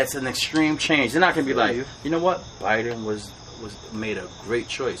that's an extreme change. They're not gonna be like, you know what, Biden was made a great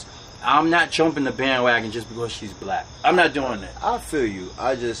choice. I'm not jumping the bandwagon just because she's black. I'm not doing that. I feel you.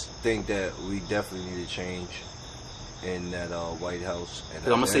 I just think that we definitely need a change in that White House. And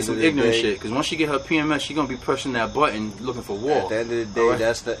Cause I'm gonna say some ignorant shit. Cause once she get her PMS, she gonna be pushing that button looking for war. At the end of the day, Right.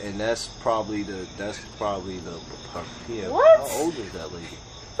 that's probably the her PM. What? How old is that lady?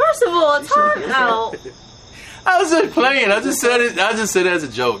 First of all, time out. I was just playing. I just said it as a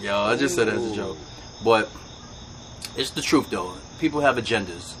joke, y'all. I just said it as a joke. But it's the truth, though. People have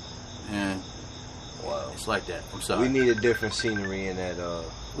agendas, and it's like that. I'm sorry. We need a different scenery in that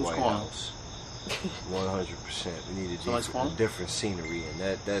Who's White calling? House. 100%. We need Somebody's a calling? different scenery,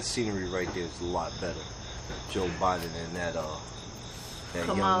 and that scenery right there is a lot better. Joe Biden and that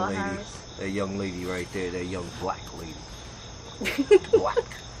Kamala young lady, Harris. that young lady right there, that young black lady, black.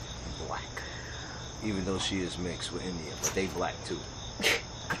 Even though she is mixed with Indian, but they black too.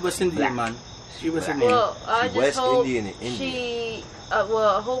 West Indian, man. She was Black. Indian. Well, I She just West hope Indian and Indian. she.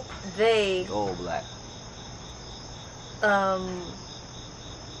 Well, I hope they. All black. I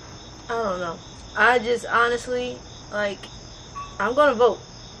don't know. I just honestly like. I'm gonna vote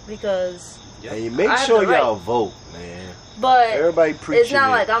because. And you make I have sure the right. y'all vote, man. But Everybody preaching. it's not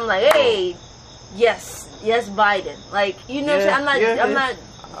it. like I'm like, hey, yes, Biden. Like you know, what I'm saying? I'm not.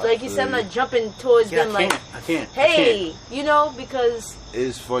 Like you said, I'm not jumping towards Yeah, them. I Like, can't. hey, you know, because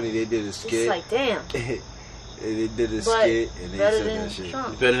It's funny they did a it's skit. like, damn. They did a But skit and they better said than that shit.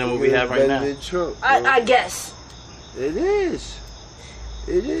 Trump. Better than what we have right Better now. than Trump, bro. I guess. It is.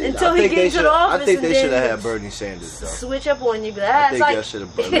 It is. Until I he think gets they into should. the I office think and they then should have had Bernie Sanders though. Switch up on you, but I that's think like that should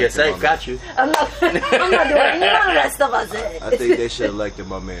have. Yes, I got you. I'm not doing none of that stuff I said. I think they should have elected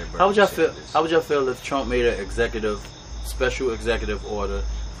my man. Bernie How would y'all feel? Sanders. How would y'all feel if Trump made an special executive order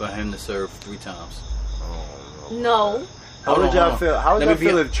for him to serve 3 times? No. How would y'all feel? How would Let y'all me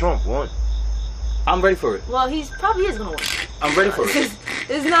feel be- if Trump won? I'm ready for it. Well, he's probably is gonna win. I'm ready for it.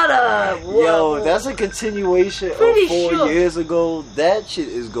 It's not a Yo, that's a continuation Pretty of 4 sure. years ago. That shit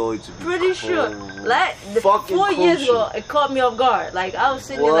is going to be pretty sure. fucking 4 years crucial. ago, it caught me off guard. Like I was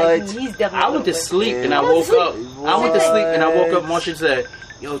sitting there, like What? he's definitely. I went to gonna win. sleep and I Yeah. woke up. I went to sleep and I woke up. What? Marsha said,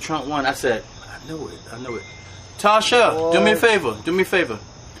 "Yo, Trump won." I said, "I knew it. Tasha, do me a favor.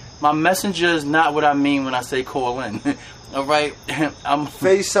 My messenger is not what I mean when I say call in. All right,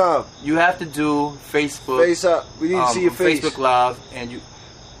 FaceTime. You have to do Facebook. Face up. We need to see your face. Facebook Live, and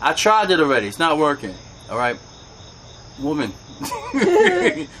I tried it already. It's not working. All right, woman.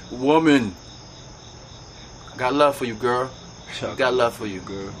 I got love for you, girl. I got love for you,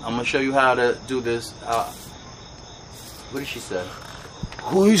 girl. I'm gonna show you how to do this. What did she say?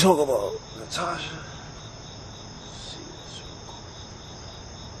 Who are you talking about? Natasha.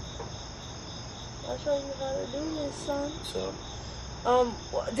 I'll show you how to do this, son. So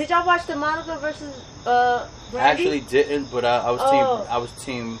Did y'all watch the Monica versus I Brandy? actually didn't, but I was Oh.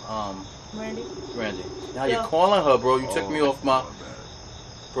 team Randy. Randy. Now Yeah. you're calling her, bro. You took me off my.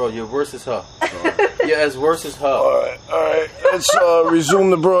 Bro, you're worse as her. You're as worse as her. All right. Let's resume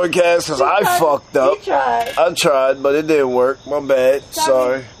the broadcast because I fucked up. He tried. I tried, but it didn't work. My bad.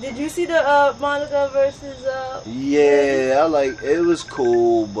 Sorry. Did you see the Monica versus? Yeah, it was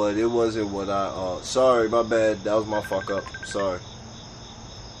cool, but it wasn't what I. Sorry, my bad. That was my fuck up. Sorry.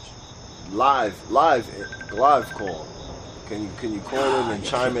 Live call. Can you call in and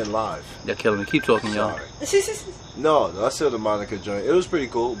chime in live? They're killing me. Keep talking, y'all. Sorry. No, I saw the Monica joint. It was pretty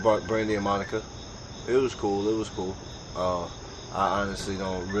cool. Brandy and Monica. It was cool. I honestly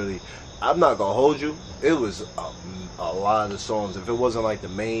don't really. I'm not gonna hold you. It was a lot of songs. If it wasn't like the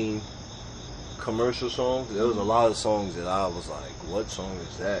main commercial songs, there was a lot of songs that I was like, "What song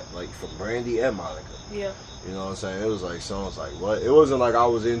is that?" Like from Brandy and Monica. Yeah. You know what I'm saying? It was like songs like what? It wasn't like I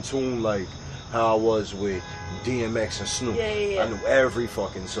was in tune like how I was with DMX and Snoop. Yeah. I knew every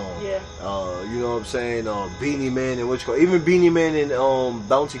fucking song. Yeah. You know what I'm saying? Beanie Man and even Beanie Man and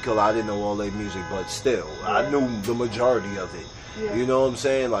Bounty Killer, I didn't know all their music, but still, I knew the majority of it. Yeah. You know what I'm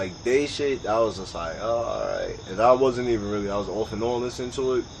saying? Like they shit, I was just like, oh, alright. And I wasn't even really, I was off and on listening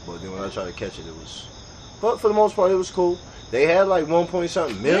to it, but then when I tried to catch it, it was, but for the most part, it was cool. They had like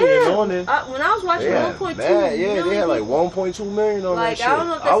 1.something million on it. When I was watching, They had 1.2 mad, million they had like people. 1.2 million on Like, that shit. I don't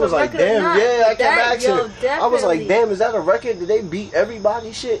know if that's I was a like, record or damn, not, yeah, I but kept that, asking. yo, I was like, definitely. damn, is that a record? Did they beat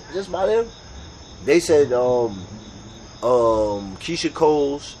everybody shit just by them? They said, Keisha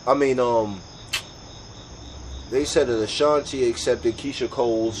Cole's, they said that Ashanti accepted Keisha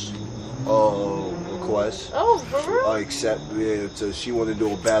Cole's request. Oh, for real? Except she wanted to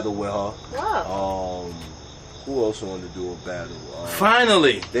do a battle with her. Wow. Who else wanted to do a battle?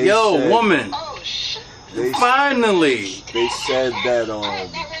 Finally, they yo, said- woman. Finally, They said that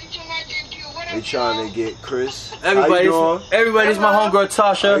they trying to get Chris. everybody's my homegirl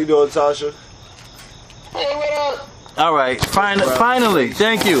How Tasha. you doing, Tasha? Hey, what up? All right, finally,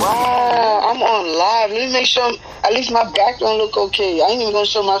 thank you. I'm on live. Let me make sure at least my background look okay. I ain't even gonna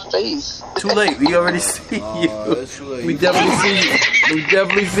show my face. Too late. We already see you. That's too late. We definitely see you. We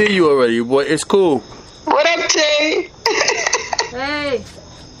definitely see you already, boy. It's cool. What up, Tay? Hey.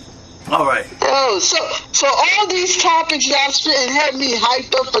 All right. Yo, so all these topics y'all spitting had me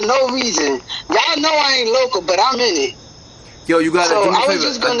hyped up for no reason. Y'all know I ain't local, but I'm in it. Yo, you gotta So, do me a I was favor.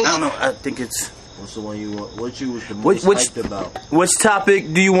 just gonna- I don't know. I think it's. What's the one you want? What you was the most Which- hyped about? Which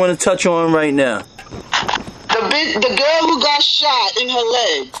topic do you want to touch on right now? The girl who got shot in her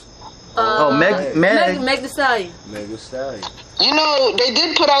leg. Meg Thee Stallion. Meg Thee Stallion. You know, they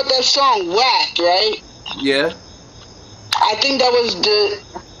did put out that song Whack, right? Yeah. I think that was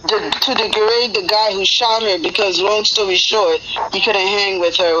to degrade the guy who shot her because, long story short, he couldn't hang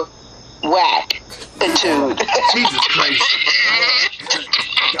with her whack attitude. Jesus Christ.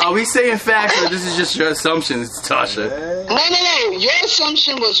 Are we saying facts or this is just your assumptions, Tasha? No. Your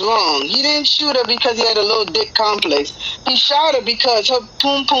assumption was wrong. He didn't shoot her because he had a little dick complex. He shot her because her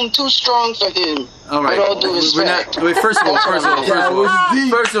poom poom too strong for him. All right. With all due respect. First of all.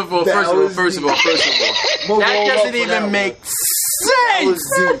 That doesn't even make sense.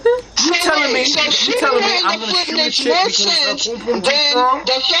 You telling me I'm gonna shoot a chick because her poom poom too strong?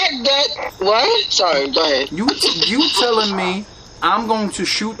 The fact that what? Sorry, go ahead. You telling me I'm going to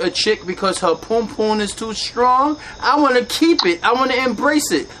shoot a chick because her poom poom is too strong? I want to keep it. I want to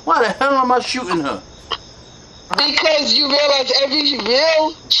embrace it. Why the hell am I shooting her? Because you realize every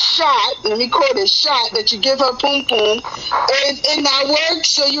real shot, let me call it shot, that you give her poom poom, it not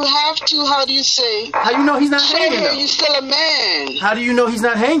works, so you have to, how do you say? How you know he's not Show hanging her though? you're still a man. How do you know he's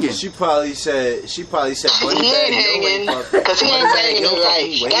not hanging? She probably said He money ain't bag, hanging, no way, because he ain't banging it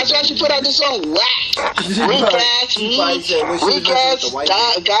right. That's why she put out this song, Whack. Weak ass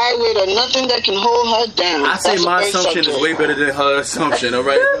guy with nothing that can hold her down. I say That's my a great assumption is subject. way better than her assumption,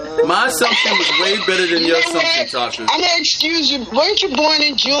 alright? My assumption was way better than your assumption, Tasha. I'm gonna excuse you. Weren't you born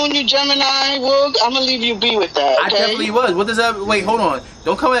in June, you Gemini? Woog? I'm gonna leave you be with that. Okay? I definitely was. What does that... Wait, hold on.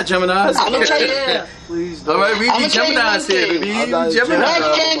 Don't come at Geminis. I'm gonna tell you. Yeah. please. Alright, we I'ma be tell you one Geminis here, thing. baby. I'm not a Gemini. No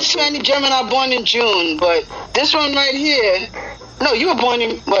Gemini. offense to any Gemini born in June, but this one right here. No, you were born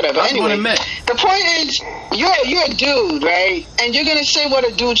in whatever. I was Anyway, born in May. the point is, you're a dude, right? And you're gonna say what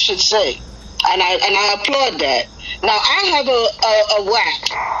a dude should say, and I applaud that. Now I have a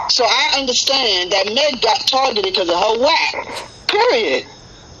whack, so I understand that Meg got targeted because of her whack. Period.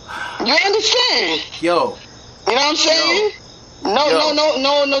 You understand? Yo. You know what I'm saying?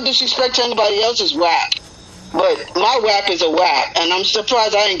 No disrespect to anybody else's whack. But my whack is a whack, and I'm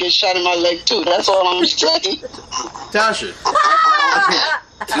surprised I didn't get shot in my leg too. That's all I'm saying. Tasha.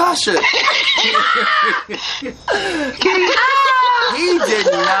 Tasha.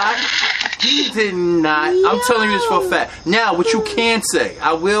 He did not. I'm telling you this for a fact. Now, what you can say,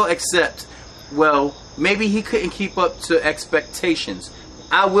 I will accept, well, maybe he couldn't keep up to expectations.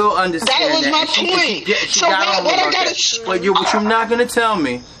 I will understand That was my She point. she So got what on I about gotta that. s- But what you're not going to tell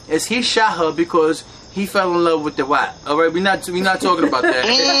me is he shot her because he fell in love with the whack. All right, we're not talking about that.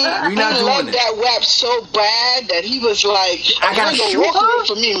 We're not He loved doing it. that whap so bad that he was like, I gotta "You ain't shoot gonna walk her? away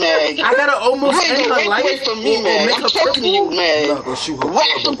from me, Meg. I gotta almost You ain't end gonna her walk away life from me, or Meg. make I'm her talking to you, cripple. Meg. I'm not gonna shoot her.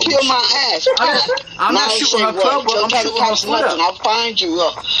 Whack and kill my ass. I'm not Now shooting say her what? club, but Don't I'm try to shooting her catch foot nothing. up. I'll find you.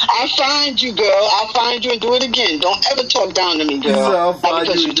 I'll find you, girl. I'll find you and do it again. Don't ever talk down to me, girl. said, "I'll Not find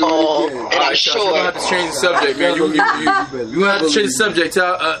because you you're and do it tall again." and I'm Alright, Josh, we're gonna have short. to change the subject, man. You gonna have to change the subject.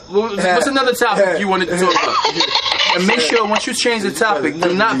 What's another topic you wanted to talk about? And make sure once you change the topic,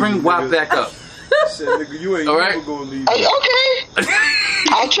 do not bring WAP back up. Said, nigga, you ain't All right. never gonna leave. Okay.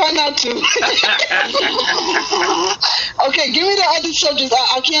 I'll try not to. Okay, give me the other subjects.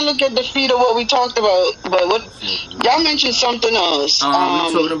 I can't look at the feed of what we talked about, but what y'all mentioned something else. We're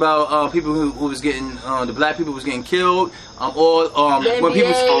talking about people who was getting the black people was getting killed, or when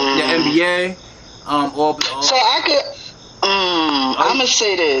people the NBA, So I could. I'm gonna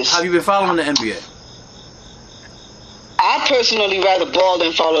say this. have you been following the NBA? I personally rather ball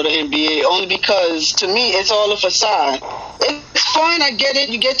than follow the NBA, only because to me it's all a facade. It's fine, I get it.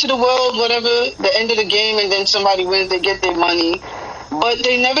 You get to the world, whatever, the end of the game, and then somebody wins, they get their money. But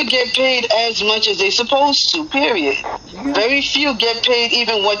they never get paid as much as they're supposed to, period. Very few get paid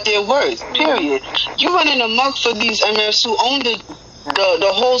even what they're worth, period. You running amok for these MFs who own the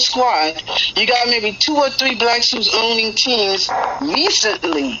the whole squad. You got maybe 2 or 3 blacks who's owning teams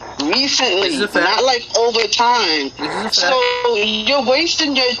recently, not like over time. So you're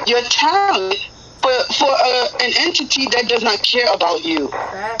wasting your talent for an entity that does not care about you.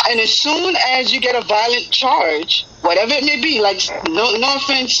 And as soon as you get a violent charge, whatever it may be, like no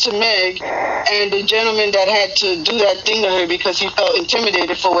offense to Meg and the gentleman that had to do that thing to her because he felt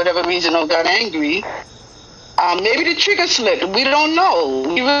intimidated for whatever reason or got angry. Maybe the trigger slipped. We don't know.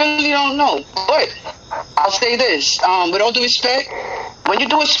 We really don't know. But I'll say this, with all due respect, when you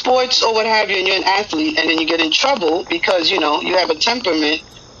do a sports or what have you and you're an athlete and then you get in trouble because, you have a temperament,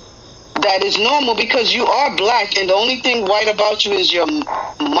 that is normal because you are black and the only thing white about you is your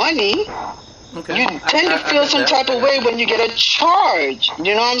money. Okay. You tend to feel some type of way when you get a charge.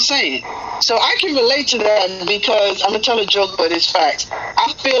 You know what I'm saying? So I can relate to that because I'm going to tell a joke, but it's facts.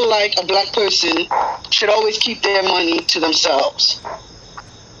 I feel like a black person should always keep their money to themselves.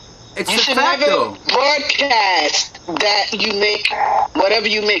 You should never broadcast that you make whatever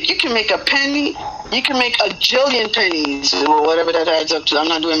you make. You can make a penny. You can make a jillion pennies or whatever that adds up to. I'm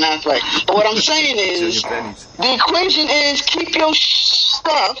not doing math right. But what I'm saying is the equation is keep your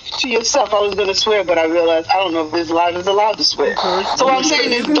stuff to yourself. I was going to swear, but I realized I don't know if this live is allowed to swear. So what I'm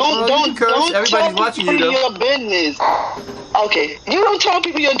saying is don't tell people your business. Okay, you don't tell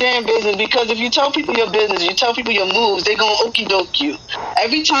people your damn business because if you tell people your business, you tell people your moves, they're going to okie doke you.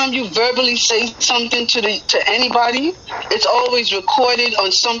 Every time you verbally say something to anybody, it's always recorded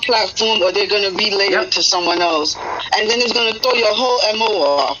on some platform or they're going to relay it to someone else. And then it's going to throw your whole MO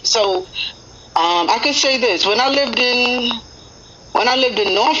off. So I could say this. When I lived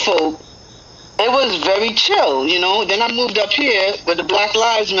in Norfolk, it was very chill, Then I moved up here with the Black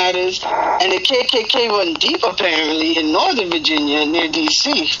Lives Matters, and the KKK run deep apparently in Northern Virginia near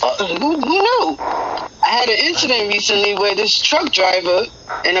D.C. Who knew? I had an incident recently where this truck driver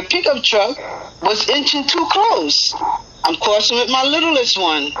in a pickup truck was inching too close. I'm crossing with my littlest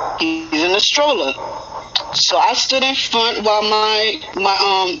one. He's in a stroller. So I stood in front while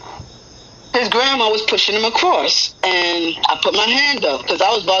his grandma was pushing him across, and I put my hand up because I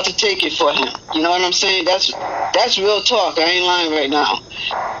was about to take it for him. You know what I'm saying? That's real talk. I ain't lying right now.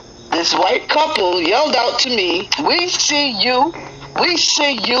 This white couple yelled out to me, "We see you. We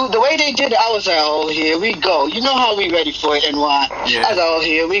see you." The way they did it, I was like, "Oh, here we go." You know how we ready for it, NY. Yeah. I was like, "Oh,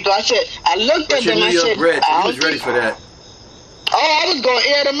 here we go." I looked at them. I said, "I was ready for that." Oh, I was going to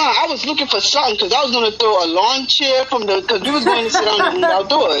air them out. I was looking for something because I was going to throw a lawn chair because we was going to sit on the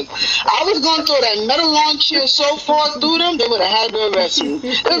outdoors. I was going to throw that metal lawn chair so far through them, they would have had to arrest me.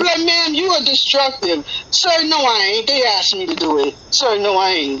 They was like, "Man, you are destructive." "Sir, no, I ain't. They asked me to do it." "Sir, no,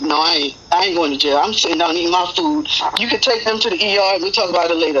 I ain't. No, I ain't. I ain't going to jail. I'm sitting down eating my food. You can take them to the ER. We'll talk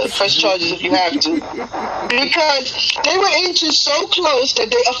about it later. Fresh charges if you have to." Because they were inching so close that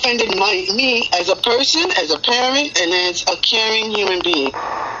they offended me as a person, as a parent, and as a caring human being.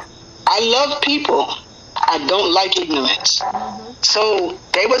 I love people. I don't like ignorance. So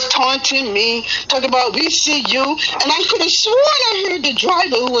they was taunting me, talking about, "We see you." And I could have sworn I heard the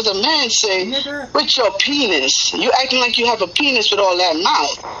driver, who was a man, say, "With your penis. You acting like you have a penis with all that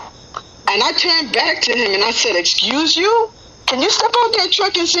mouth." And I turned back to him and I said, "Excuse you? Can you step out that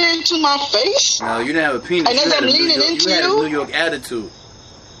truck and say it to my face?" No, you didn't have a penis. And as I'm leaning into you had a New York attitude.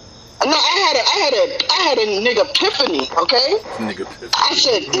 No, I had a nigga epiphany, okay? Nigga epiphany. I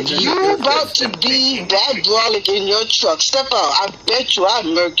said, "If you about to be that brolic in your truck, step out. I bet you I'd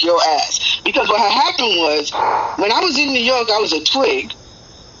murk your ass." Because what had happened was, when I was in New York, I was a twig.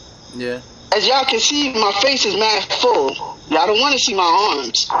 Yeah. As y'all can see, my face is mad full. Y'all don't want to see my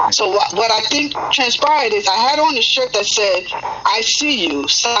arms. So what I think transpired is I had on a shirt that said, "I see you,"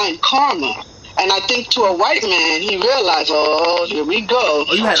 signed Karma. And I think to a white man, he realized, "Oh, here we go."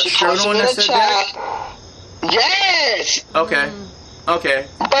 Oh, you had a shirt on that said that? Yes. Okay. Okay.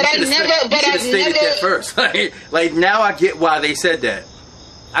 But I never stated that first. Like now I get why they said that.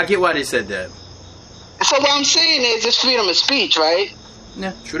 I get why they said that. So what I'm saying is it's freedom of speech, right?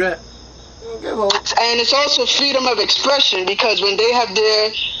 Yeah, true that. And it's also freedom of expression because when they have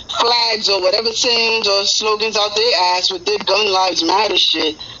their flags or whatever sayings or slogans out their ass with their gun lives matter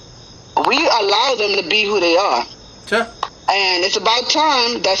shit, we allow them to be who they are. Sure. And it's about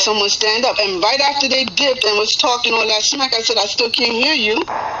time that someone stand up. And right after they dipped and was talking all that smack, I said, "I still can't hear you.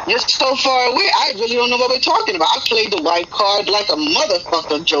 You're so far away. I really don't know what we're talking about." I played the white card like a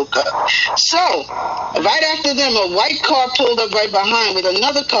motherfucker joker. So, right after them, a white car pulled up right behind with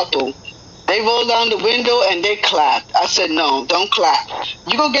another couple. They rolled down the window and they clapped. I said, no, don't clap.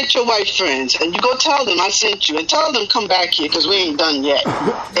 You go get your white friends and you go tell them I sent you and tell them come back here because we ain't done yet.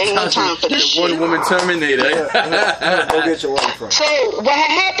 Ain't no time for this shit. One woman Terminator. Go get your white friends. So what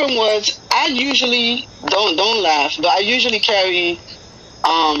had happened was I usually, don't laugh, but I usually carry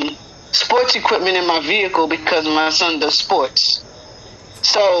sports equipment in my vehicle because my son does sports.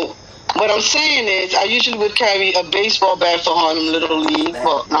 So what I'm saying is, I usually would carry a baseball bat for Harlem Little League.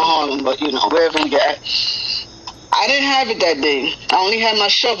 Well, not Harlem, but wherever we get. I didn't have it that day. I only had my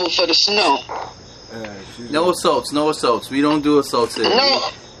shovel for the snow. No assaults. We don't do assaults here.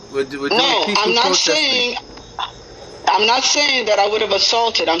 No, we're doing I'm not saying that I would have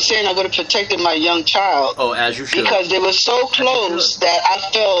assaulted. I'm saying I would have protected my young child. Oh, as you should. Because they were so close that I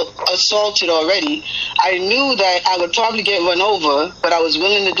felt assaulted already. I knew that I would probably get run over, but I was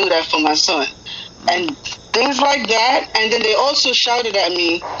willing to do that for my son. And things like that. And then they also shouted at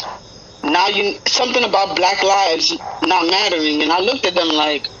me, something about Black lives not mattering. And I looked at them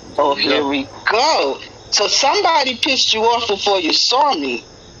like, oh, here we go. So somebody pissed you off before you saw me.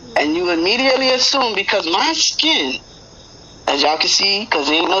 And you immediately assume because my skin, as y'all can see, because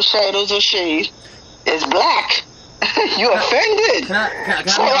there ain't no shadows or shade, is black. You offended. Can I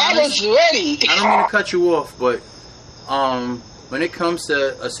so I was ready. I don't mean to cut you off, but when it comes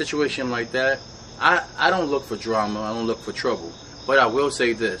to a situation like that, I don't look for drama. I don't look for trouble. But I will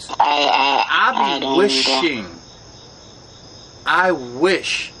say this. I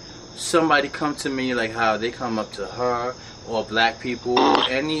wish somebody come to me like how they come up to her or black people or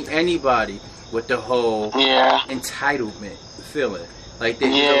anybody with the whole entitlement feeling. Like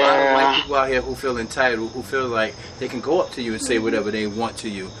there's a lot of white people out here who feel entitled, who feel like they can go up to you and say whatever they want to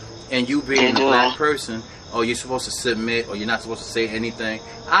you. And you being a black person, or you're supposed to submit, or you're not supposed to say anything.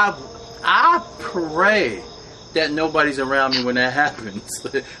 I pray that nobody's around me when that happens.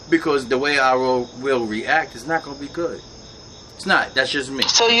 Because the way I will react is not going to be good. It's not. That's just me.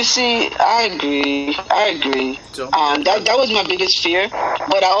 So you see, I agree. So, that was my biggest fear.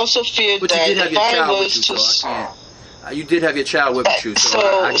 But I also feared that if I was to... You did have your child with you. So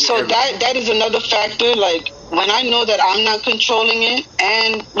that is another factor. Like, when I know that I'm not controlling it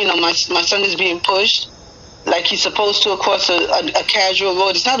and, my son is being pushed, like he's supposed to across a casual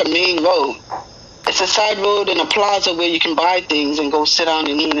road. It's not a main road. It's a side road in a plaza where you can buy things and go sit down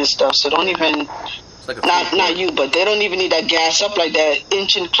and eat and stuff. So don't even... Not you, but they don't even need that gas up like that,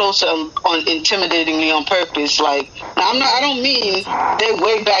 inching closer on intimidatingly on purpose. Like, now I don't mean they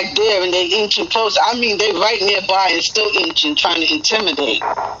way back there and they inching closer. I mean they right nearby and still inching, trying to intimidate.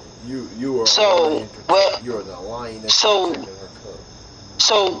 You are you're the lion. So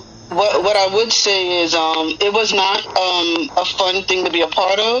what I would say is it was not a fun thing to be a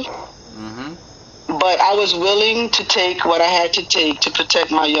part of. Mm-hmm. But I was willing to take what I had to take to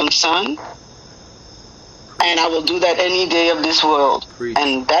protect my young son. And I will do that any day of this world. Preach.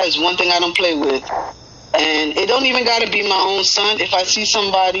 And that is one thing I don't play with. And it don't even got to be my own son. If I see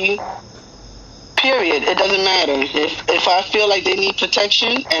somebody, period, it doesn't matter. If I feel like they need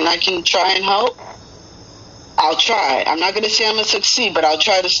protection and I can try and help, I'll try. I'm not going to say I'm going to succeed, but I'll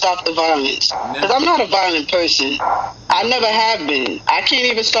try to stop the violence. Because I'm not a violent person. I never have been. I can't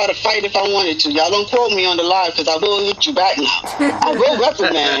even start a fight if I wanted to. Y'all don't quote me on the live because I will hit you back now. I will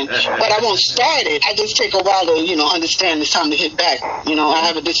reprimand, but I won't start it. I just take a while to, understand it's time to hit back. I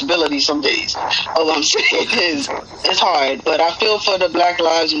have a disability some days. All I'm saying is it's hard. But I feel for the Black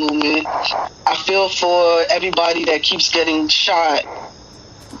Lives Movement. I feel for everybody that keeps getting shot,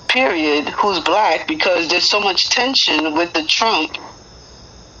 period, who's black, because there's so much tension with the Trump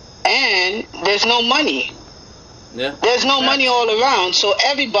and there's no money. Yeah. There's no money all around, so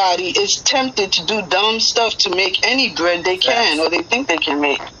everybody is tempted to do dumb stuff to make any bread they can or they think they can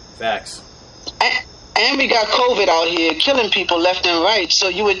make. Facts. And we got COVID out here killing people left and right, so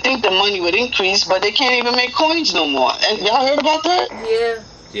you would think the money would increase, but they can't even make coins no more. And y'all heard about that?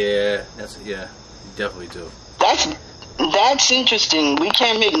 Yeah. Yeah, you definitely do. That's interesting. We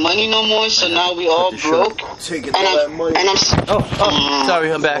can't make money no more, so now we all broke. Taking all that money. And I'm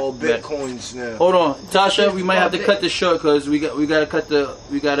sorry, I'm back. All Bitcoins now. Hold on, Tasha. We might have to cut this short because we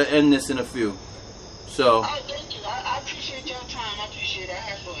gotta end this in a few. So. Oh, thank you. I appreciate your time. I appreciate it. I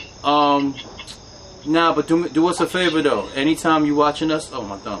have fun. But do us a favor though. Anytime you watching us, oh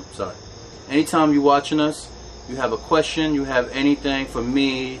my thumb, sorry. Anytime you watching us, you have a question, you have anything for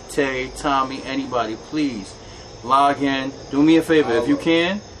me, Tay, Tommy, anybody, please. Log in. Do me a favor, if you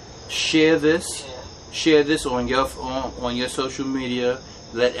can, share this on your social media.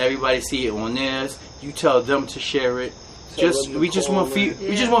 Let everybody see it on theirs. You tell them to share it. We just want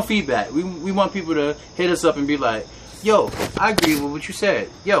feedback. We want people to hit us up and be like, Yo, I agree with what you said.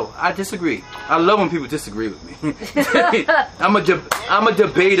 Yo, I disagree. I love when people disagree with me. I'm a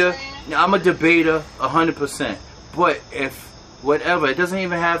debater. I'm a debater 100%. But if whatever, it doesn't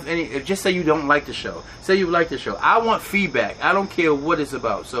even have any. If just say you don't like the show. Say you like the show. I want feedback. I don't care what it's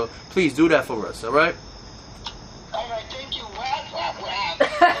about. So please do that for us. All right. All right, thank you.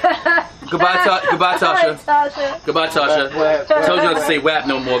 Goodbye, goodbye, Tasha. Tasha. Goodbye, Tasha. Whap, I told you not to say WAP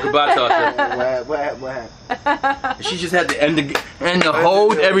no more. Goodbye, Tasha. Whap. She just had to end the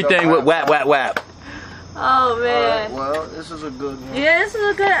whole everything with WAP. Oh man. Well, this is a good one. Yeah, this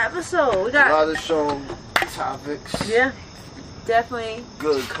is a good episode. We A got lot of show topics. yeah, definitely.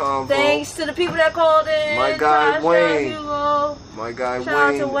 Good combo. Thanks to the people that called in. My guy, Tasha, Wayne. Hugo. My guy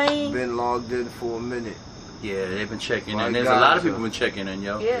Shout out to Wayne Wayne. been logged in for a minute. Yeah, they've been checking My in. There's a God, lot of sir. people been checking in,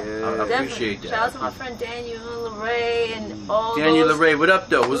 yo. Yeah, I definitely. appreciate that. Shout out to my friend Daniel LeRae and all Daniel those LeRae, what up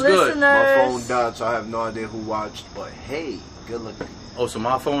though? What's good? My phone listeners. died, so I have no idea who watched. But hey, good looking. Oh, so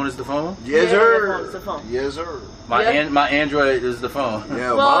my phone is the phone? Yes, Yeah, sir. your phone is the phone. Yes, sir. My Yeah. my Android is the phone.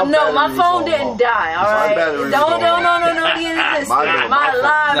 Yeah, Well, no, my battery's phone on didn't low. die. All My right. battery's No. on low. Listen, My my phone.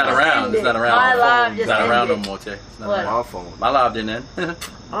 live It's not just around. ended. It's not around. My live It's just not around no ended. more, Tay. It's not What? around. My phone. My live didn't end.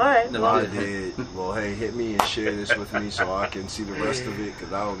 All right. Never Well, I did. did. Well, hey, hit me and share this with me so I can see the rest of it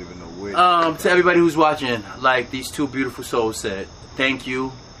because I don't even know where. To everybody who's watching, like these two beautiful souls said, thank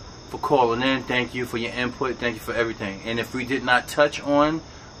you for calling in. Thank you for your input. Thank you for everything. And if we did not touch on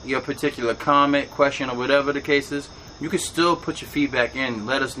your particular comment, question, or whatever the case is, you can still put your feedback in.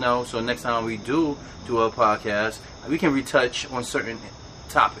 Let us know so next time we do a podcast, we can retouch on certain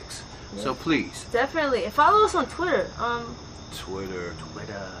topics. Yeah. So please. definitely. And follow us on Twitter. Twitter.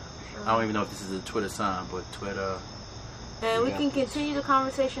 I don't even know if this is a Twitter sign, but Twitter. And we Yeah. can continue the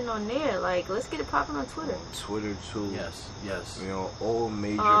conversation on there. Like, let's get it popping on Twitter. Twitter too. Yes. You know, all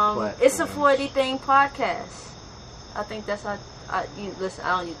major platforms. It's a 480 Thing podcast. I think that's how. Listen,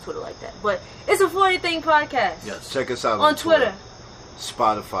 I don't use Twitter like that, but it's a 480 Thing podcast. Yes. Check us out On Twitter.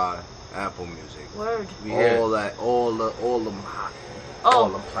 Spotify, Apple Music. Word. We all here. that, all the all the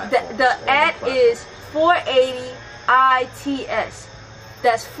Oh, platforms. the at is 480 ITS.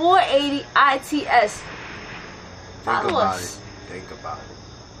 That's 480 ITS. Think Follow about us. it. Think about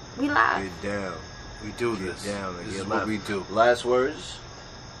it. We live. Get down. We do Get this. down and This get is what left. we do. Last words.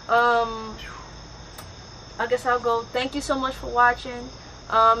 I guess I'll go. Thank you so much for watching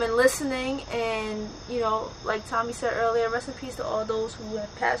and listening. And, you know, like Tommy said earlier, rest in peace to all those who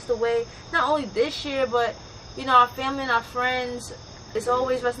have passed away. Not only this year, but, you know, our family and our friends. It's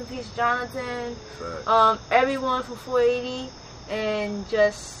always rest in peace, Jonathan. Right. Everyone from 480. And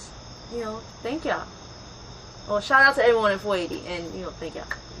just, you know, thank y'all. Well, shout out to everyone in 480. And, you know, thank y'all.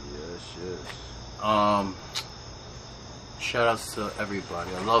 Yes. Shout outs to everybody.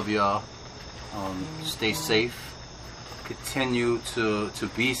 I love y'all. Stay safe. Continue to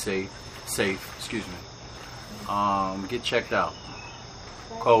be safe. Excuse me. Get checked out.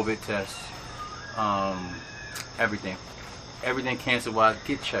 COVID tests. Everything cancer wise.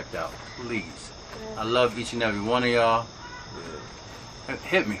 Get checked out, please. I love each and every one of y'all.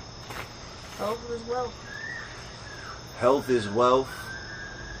 Hit me. Health is wealth. Health is wealth.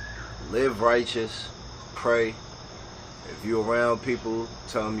 Live righteous. Pray. If you're around people,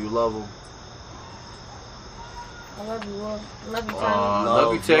 tell them you love them. I love you, Will. Love you, Tommy.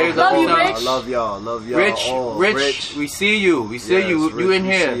 Love you, Terry. Love you, Tom. Rich. I love y'all. Love y'all. Rich, all. Rich, we see you. We see Yes, you. Rich, You in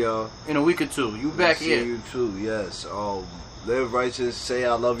we here see y'all. in a week or two. You back see here. you too. Yes. Live righteous. Say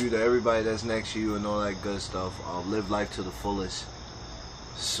I love you to everybody that's next to you and all that good stuff. Live life to the fullest.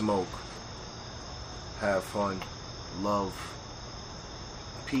 Smoke. Have fun. Love.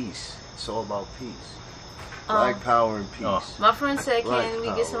 Peace. It's all about peace. Black power and peace. Oh. My friend said, Black can we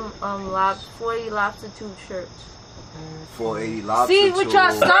power. get some 40 lobster tube shirts? 480 lobster. See what y'all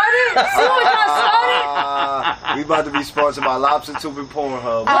Tube. started? See what y'all started? We about to be sponsored by Lobster Tube and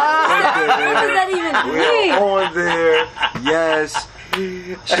Pornhub. What does that even mean? We're on there. Yes.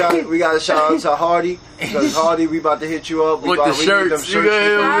 We got to shout out to Hardy. Because Hardy, we about to hit you up. With the We need shirts. them You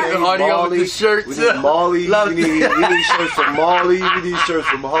got We need Hardy up with Marley. the shirts. We need Molly. Love We need shirts from Molly. We need shirts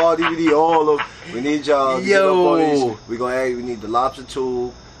from Hardy. We need all of them. We need y'all. to get up on these. We need the Lobster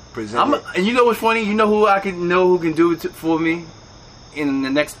Tube. Present. And you know what's funny? You know who who can do it for me in the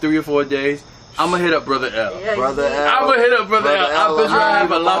next 3 or 4 days? I'm gonna hit up Brother L. Yeah, Brother you- L. I'm gonna hit up Brother L. I bet you I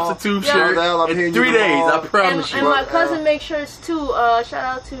have a lobster tube Yeah. shirt Brother L, I'm in hitting 3 you days. I tomorrow. promise And you. my cousin makes shirts too. Shout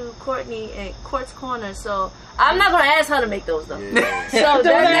out to Courtney at Court's Corner. So I'm not gonna ask her to make those though. Yeah. So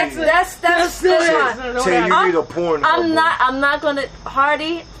that's Tay, fine. you need a porn. I'm not gonna.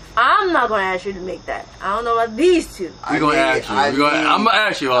 Hardy, I'm not gonna ask you to make that. I don't know about these two. We're gonna ask you. I'm gonna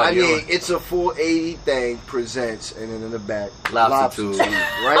ask you. I mean, it's a full 80 thing presents, and then in the back, Lobster Tube.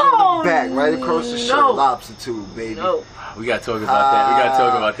 Right in the back, right across the shirt, Lobster Tube, baby. No. We gotta talk about that. We gotta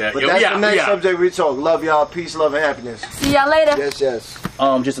talk about that. But that's the next subject we talk. Love y'all. Peace, love, and happiness. See y'all later. Yes.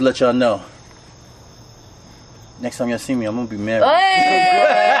 Just to let y'all know. Next time y'all see me, I'm gonna be married.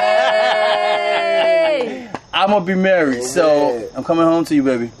 Hey! I'm gonna be married, so I'm coming home to you,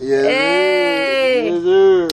 baby. Yeah. Hey!